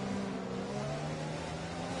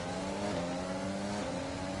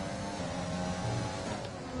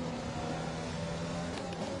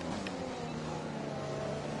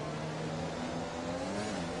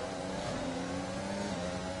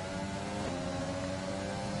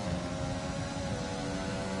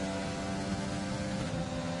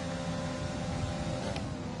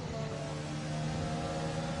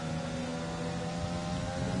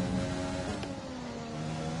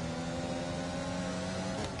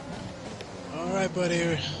 Alright,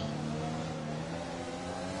 buddy.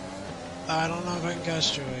 I don't know if I can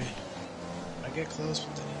catch Joey. I get close,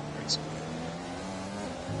 but then he breaks away.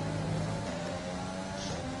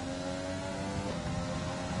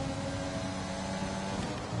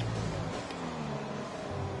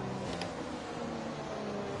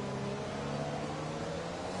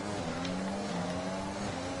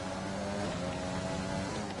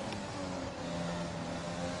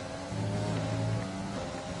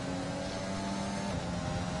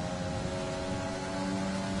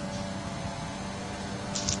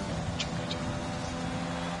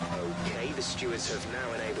 Okay, the stewards have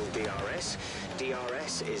now enabled DRS.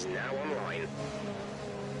 DRS is now online.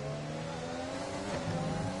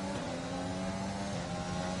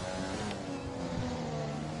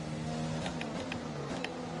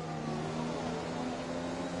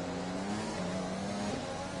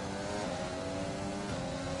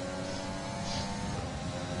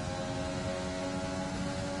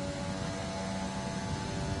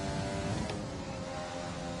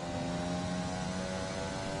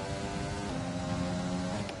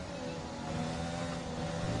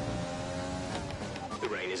 The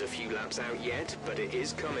rain is a few laps out yet, but it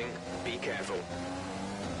is coming. Be careful.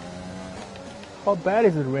 How bad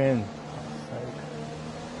is it rain?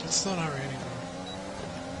 Like, It's still not raining.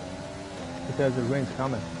 it says the rain's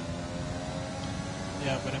coming.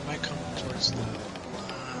 Yeah, but it might come towards the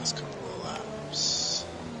last couple of laps.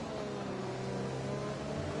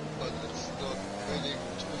 But it's not raining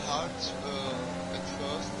too hard at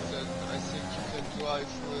first, then I think you can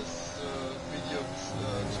drive with mediums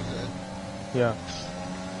to the end. Yeah.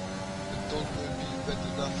 It don't will be wet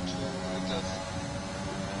enough to adjust.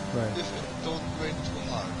 Right. If it don't rain too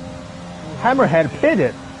hard. Hammerhead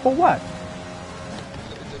pitted. For what?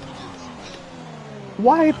 The intermediates.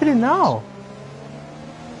 Why pit it now?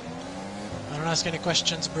 I don't ask any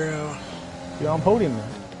questions, bro. You're on podium, man.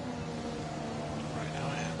 Right now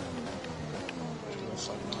I am. Who the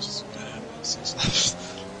fuck knows what's gonna happen in 6 laps?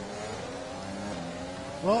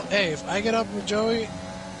 Well, hey, if I get up with Joey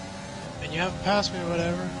and you haven't passed me or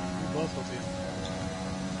whatever, we both will be.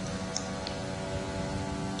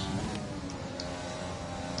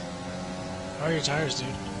 How are your tires, dude?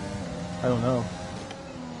 I don't know.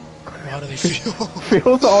 how do they feel?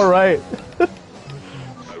 Feels alright.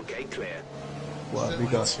 Okay, clear. What we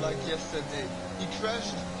That got? was like yesterday. He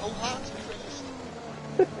crashed. How hard he crashed.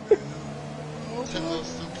 That was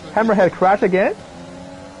so crazy. Hammerhead crash again?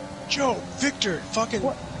 Joe, Victor, fucking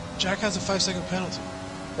What? Jack has a 5-second penalty.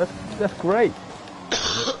 That's great.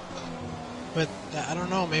 But I don't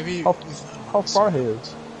know, maybe How, he's not- how far he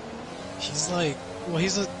is? He's like, well,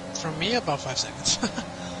 he's from me about 5 seconds.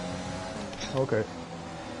 Okay.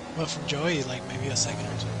 But from Joey, like maybe a second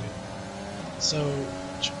or two. So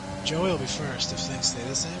Joey will be first if things stay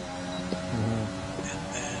the same, Mm-hmm. and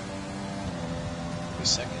then who's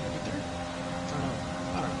second? Who'll be third?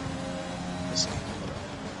 I don't know. We'll see.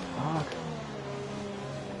 Fuck.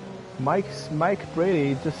 Mike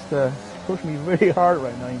Brady just pushed me really hard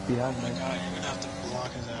right now. He's behind Oh my me. god, you're gonna have to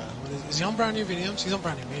block his ass. Is he on brand new mediums? He's on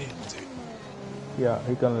brand new mediums, dude. Yeah,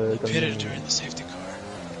 he's gonna. He pitted during the safety car.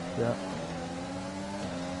 Yeah.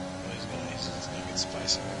 He's gonna get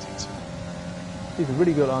spicy with you too. He's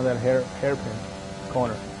really good on that hairpin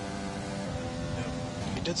corner. Yeah.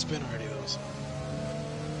 He did spin already though, so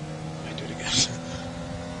might do it again.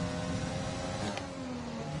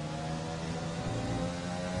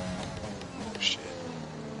 Shit.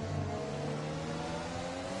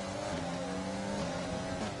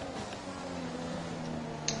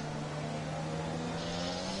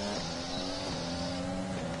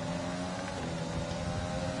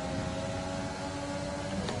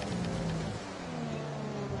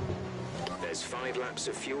 There's 5 laps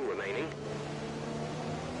of fuel remaining.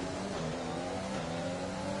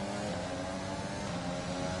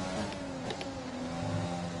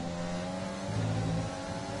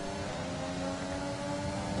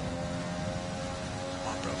 Come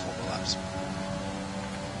on, bro, 4 more laps. 4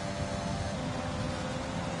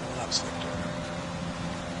 laps, Victor.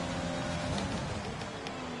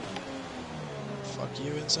 Fuck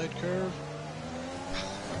you, inside curve.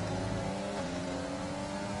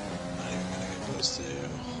 Not even gonna get close to you.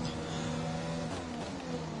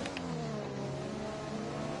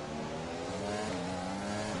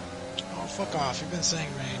 Oh, fuck off. You've been saying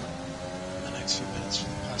rain in the next few minutes for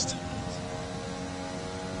the past 10 minutes.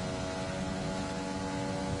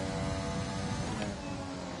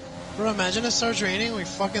 Bro, imagine it starts raining and we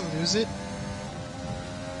fucking lose it.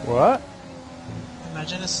 What?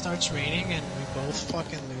 Imagine it starts raining and we both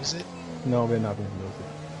fucking lose it. No, we're not gonna lose it.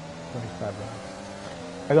 25 rounds.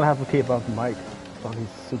 I'm gonna have to keep up Mike. But he's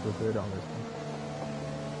super good on this one.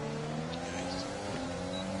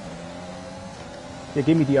 Yeah,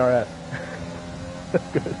 give me DRS. That's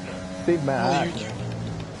good. Save my Well, ass.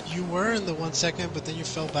 you were in the 1 second, but then you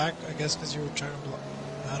fell back, I guess, because you were trying to block.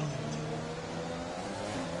 I don't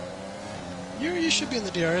even know. You should be in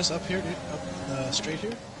the DRS up here, dude. Up straight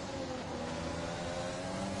here.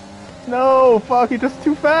 No, fuck, you're just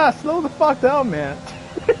too fast. Slow the fuck down, man.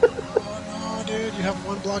 Oh no, dude! You have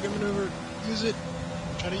one blocking maneuver. Use it.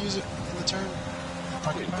 Try to use it in the turn.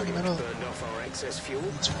 Park it in the Pretty much middle. burned off our excess fuel.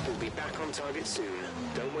 We'll be back on target soon.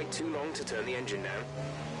 Don't wait too long to turn the engine down.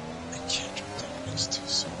 I can't drop that. It's too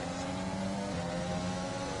slow.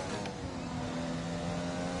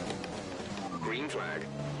 Green flag.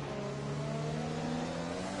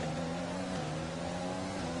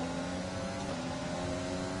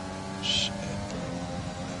 Shit, bro.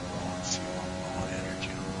 I'm low on fuel. I'm low on energy.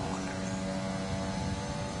 I'm low on everything.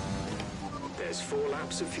 There's 4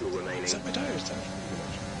 laps of fuel remaining. Set my tires down.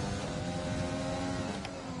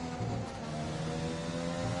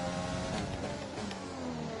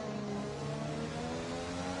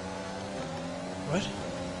 What?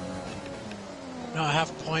 No, I have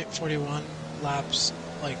 0.41 laps,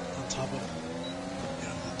 like, on top of, you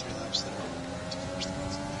know, the 3 laps that are required to finish the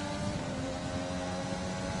race.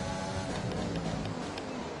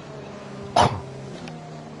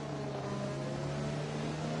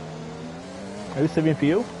 Are you saving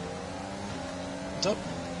fuel? What's up?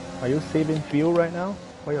 Are you saving fuel right now?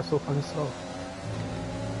 Why you're so fucking slow?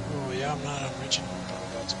 Oh, yeah, I'm not. I'm reaching. I'm probably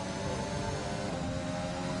about to.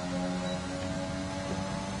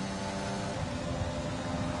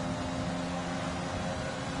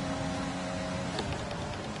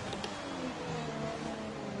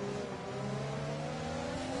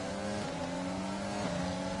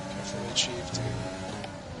 Careful with Chief,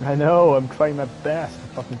 dude. I know, I'm trying my best to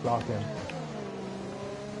fucking block him.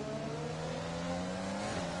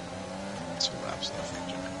 2 laps left,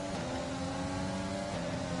 Victor.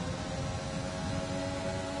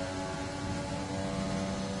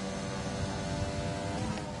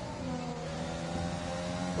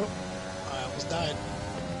 Oh, I almost died.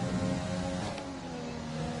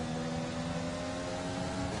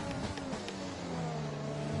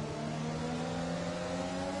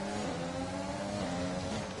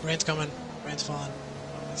 rain's coming. Rain's falling.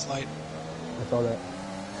 It's light. I saw that.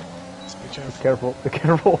 Just be Be careful. careful. Be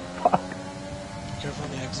careful. Fuck. Be careful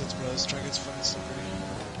on the exits, bro. This track gets fucking slippery.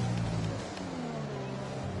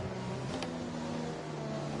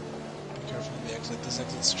 Be careful on the exit. This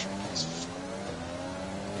exit's tricky as fuck.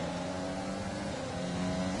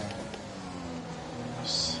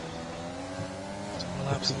 Yes. 2 more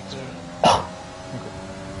laps right there. 2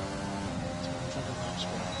 more fucking laps,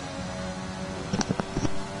 bro.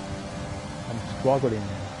 I'm struggling, man.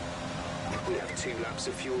 We have 2 laps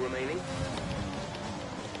of fuel remaining.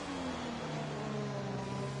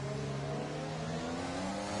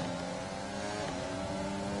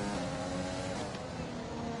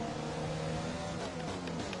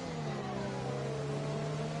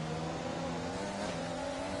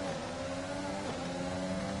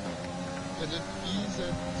 Can it be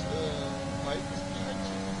that Mike is behind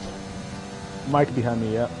you? Mike behind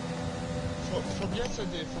me, yeah. From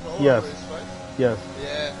yesterday, from our Yes. race, right? Yes.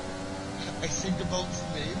 Yeah. I think about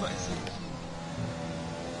the name, I think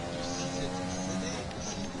you see that yesterday? You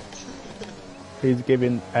see it? He's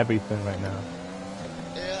giving everything right now.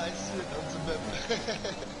 Yeah, I see it on the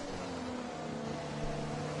map.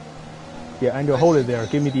 Yeah, Andrew, hold it there.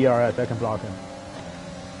 Give me DRS. I can block him.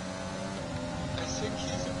 I think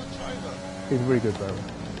he's a good driver. He's a really good driver.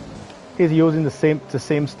 He's using the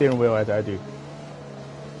same steering wheel as I do.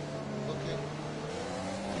 Okay.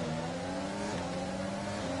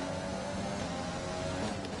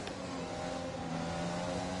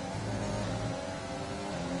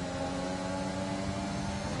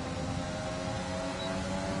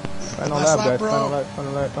 Final Last lap, lap, guys. bro.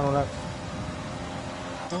 Final lap.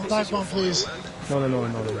 Don't This dive is your bomb, final please. lap No.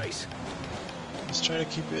 of the race. Let's try to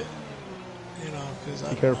keep it, you know, because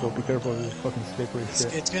Be careful. Be careful. It's fucking slippery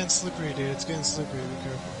shit. It's getting slippery, dude. It's getting slippery. Be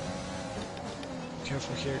careful. Be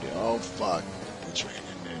careful here, dude. Oh, fuck. It's raining,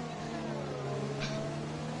 dude.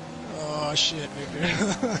 Oh, shit, dude.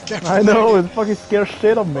 Careful, I know. dude. It's fucking scared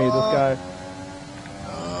shit of me. This guy.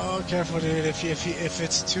 Oh, careful, dude. If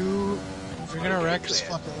it's too... If you're gonna wreck, just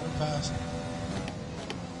fucking let him pass.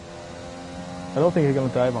 I don't think he's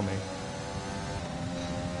gonna dive on me.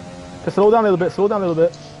 Just slow down a little bit. Slow down a little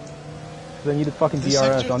bit. 'Cause I need a fucking This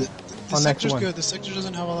DRS sector, on the next sector's one. good. The sector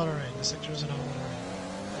doesn't have a lot of rain. The sector doesn't have a lot of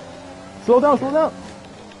rain. Slow down. Slow down.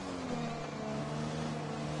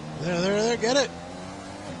 There. Get it.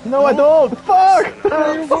 No, I don't. Fuck.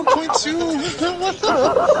 You're 1.2. What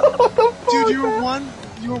the? Dude, you were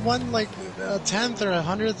one like a tenth or a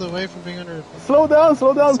hundredth away from being under. Slow down.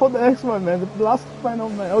 Put the next one, man. The last final,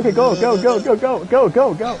 man. Okay, go. No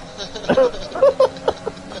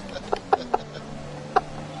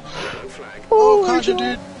flag. Oh, my caution, God.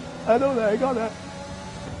 dude. I know that. I got that.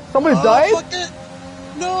 Somebody Oh, died? fuck it.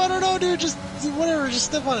 No, I don't know, dude. Just whatever. Just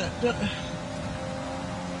step on it.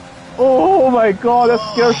 Oh my God, that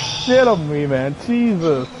scared shit of me, man.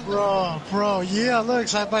 Jesus. Bro. Yeah, look,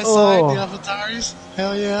 side by Oh. side, the Avataris.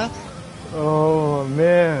 Hell yeah. Oh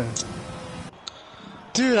man.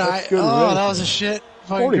 Dude, That's good that race, was a shit.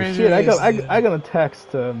 Fucking Holy crazy shit! race, dude. I gotta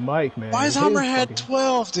text Mike, man. Why is He's Hammerhead fucking-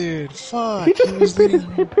 12, dude? Fuck. He just was hit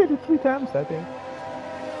leading- it 3 times, I think.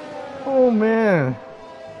 Oh man.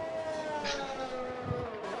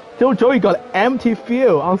 Joey got empty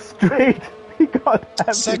fuel on straight. He got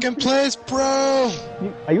empty. Second place, bro.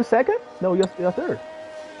 Are you second? No, you're third.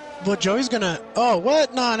 But Joey's gonna. Oh,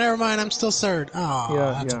 what? No, never mind. I'm still third. Oh,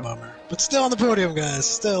 Yeah, that's yeah. a bummer. But still on the podium, guys.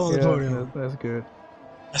 Still on the podium. that's good.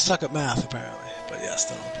 I suck at math, apparently. But yeah,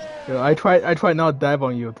 still. Yeah, I tried not to dive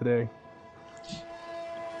on you today.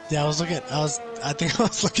 Yeah, I think I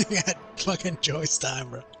was looking at fucking Joey's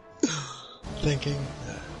time, bro. Thinking.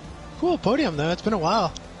 Cool podium, though. It's been a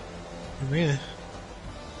while. I mean.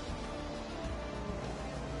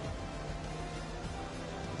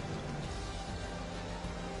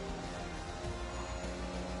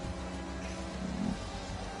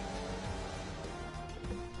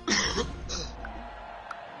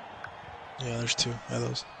 Yeah, there's 2 of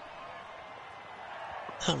those.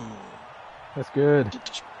 That's good.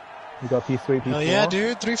 We got P3, P4. Hell yeah,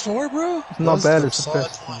 dude. 3-4, bro. It's not Those bad, are it's the solid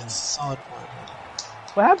best. points. Solid point.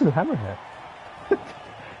 What happened to Hammerhead?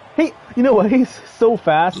 You know what? He's so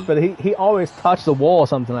fast, but he always touches the wall or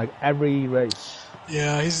something like every race.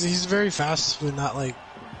 Yeah, he's very fast, but not like,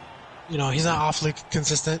 he's not awfully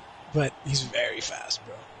consistent, but he's very fast,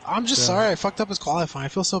 bro. I'm just sorry I fucked up his qualifying. I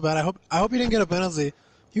feel so bad. I hope he didn't get a penalty.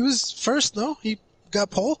 He was first, no? He got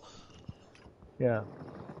pole? Yeah.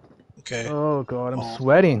 Okay. Oh god, I'm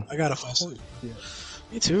sweating. I got a fast. Yeah.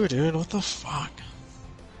 Me too, dude. What the fuck?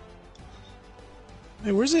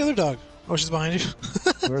 Hey, where's the other dog? Oh, she's behind you.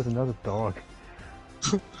 Where's another dog?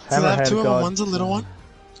 Does it have 2 of them? got- One's a little one?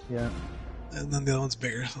 Yeah. And then the other one's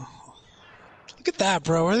bigger. So. Look at that,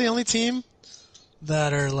 bro. We're the only team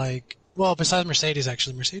that are like, well, besides Mercedes,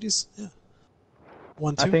 actually. Mercedes, yeah.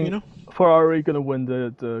 1-2, I think you know? Ferrari gonna win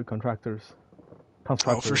the constructors.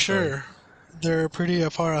 Oh, for sure. They're pretty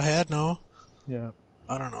far ahead now. Yeah.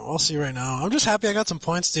 I don't know. I'll see right now. I'm just happy I got some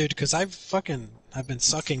points, dude, because I've been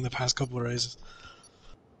sucking the past couple of races.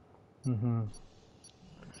 Mm-hmm.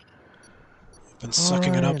 I've been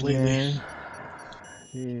sucking it up lately. Man.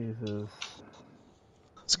 Jesus.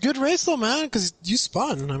 It's a good race, though, man, because you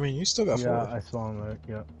spun. I mean, you still got Yeah, four. I spawn, like,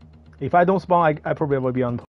 yeah. If I don't spawn, I probably will be on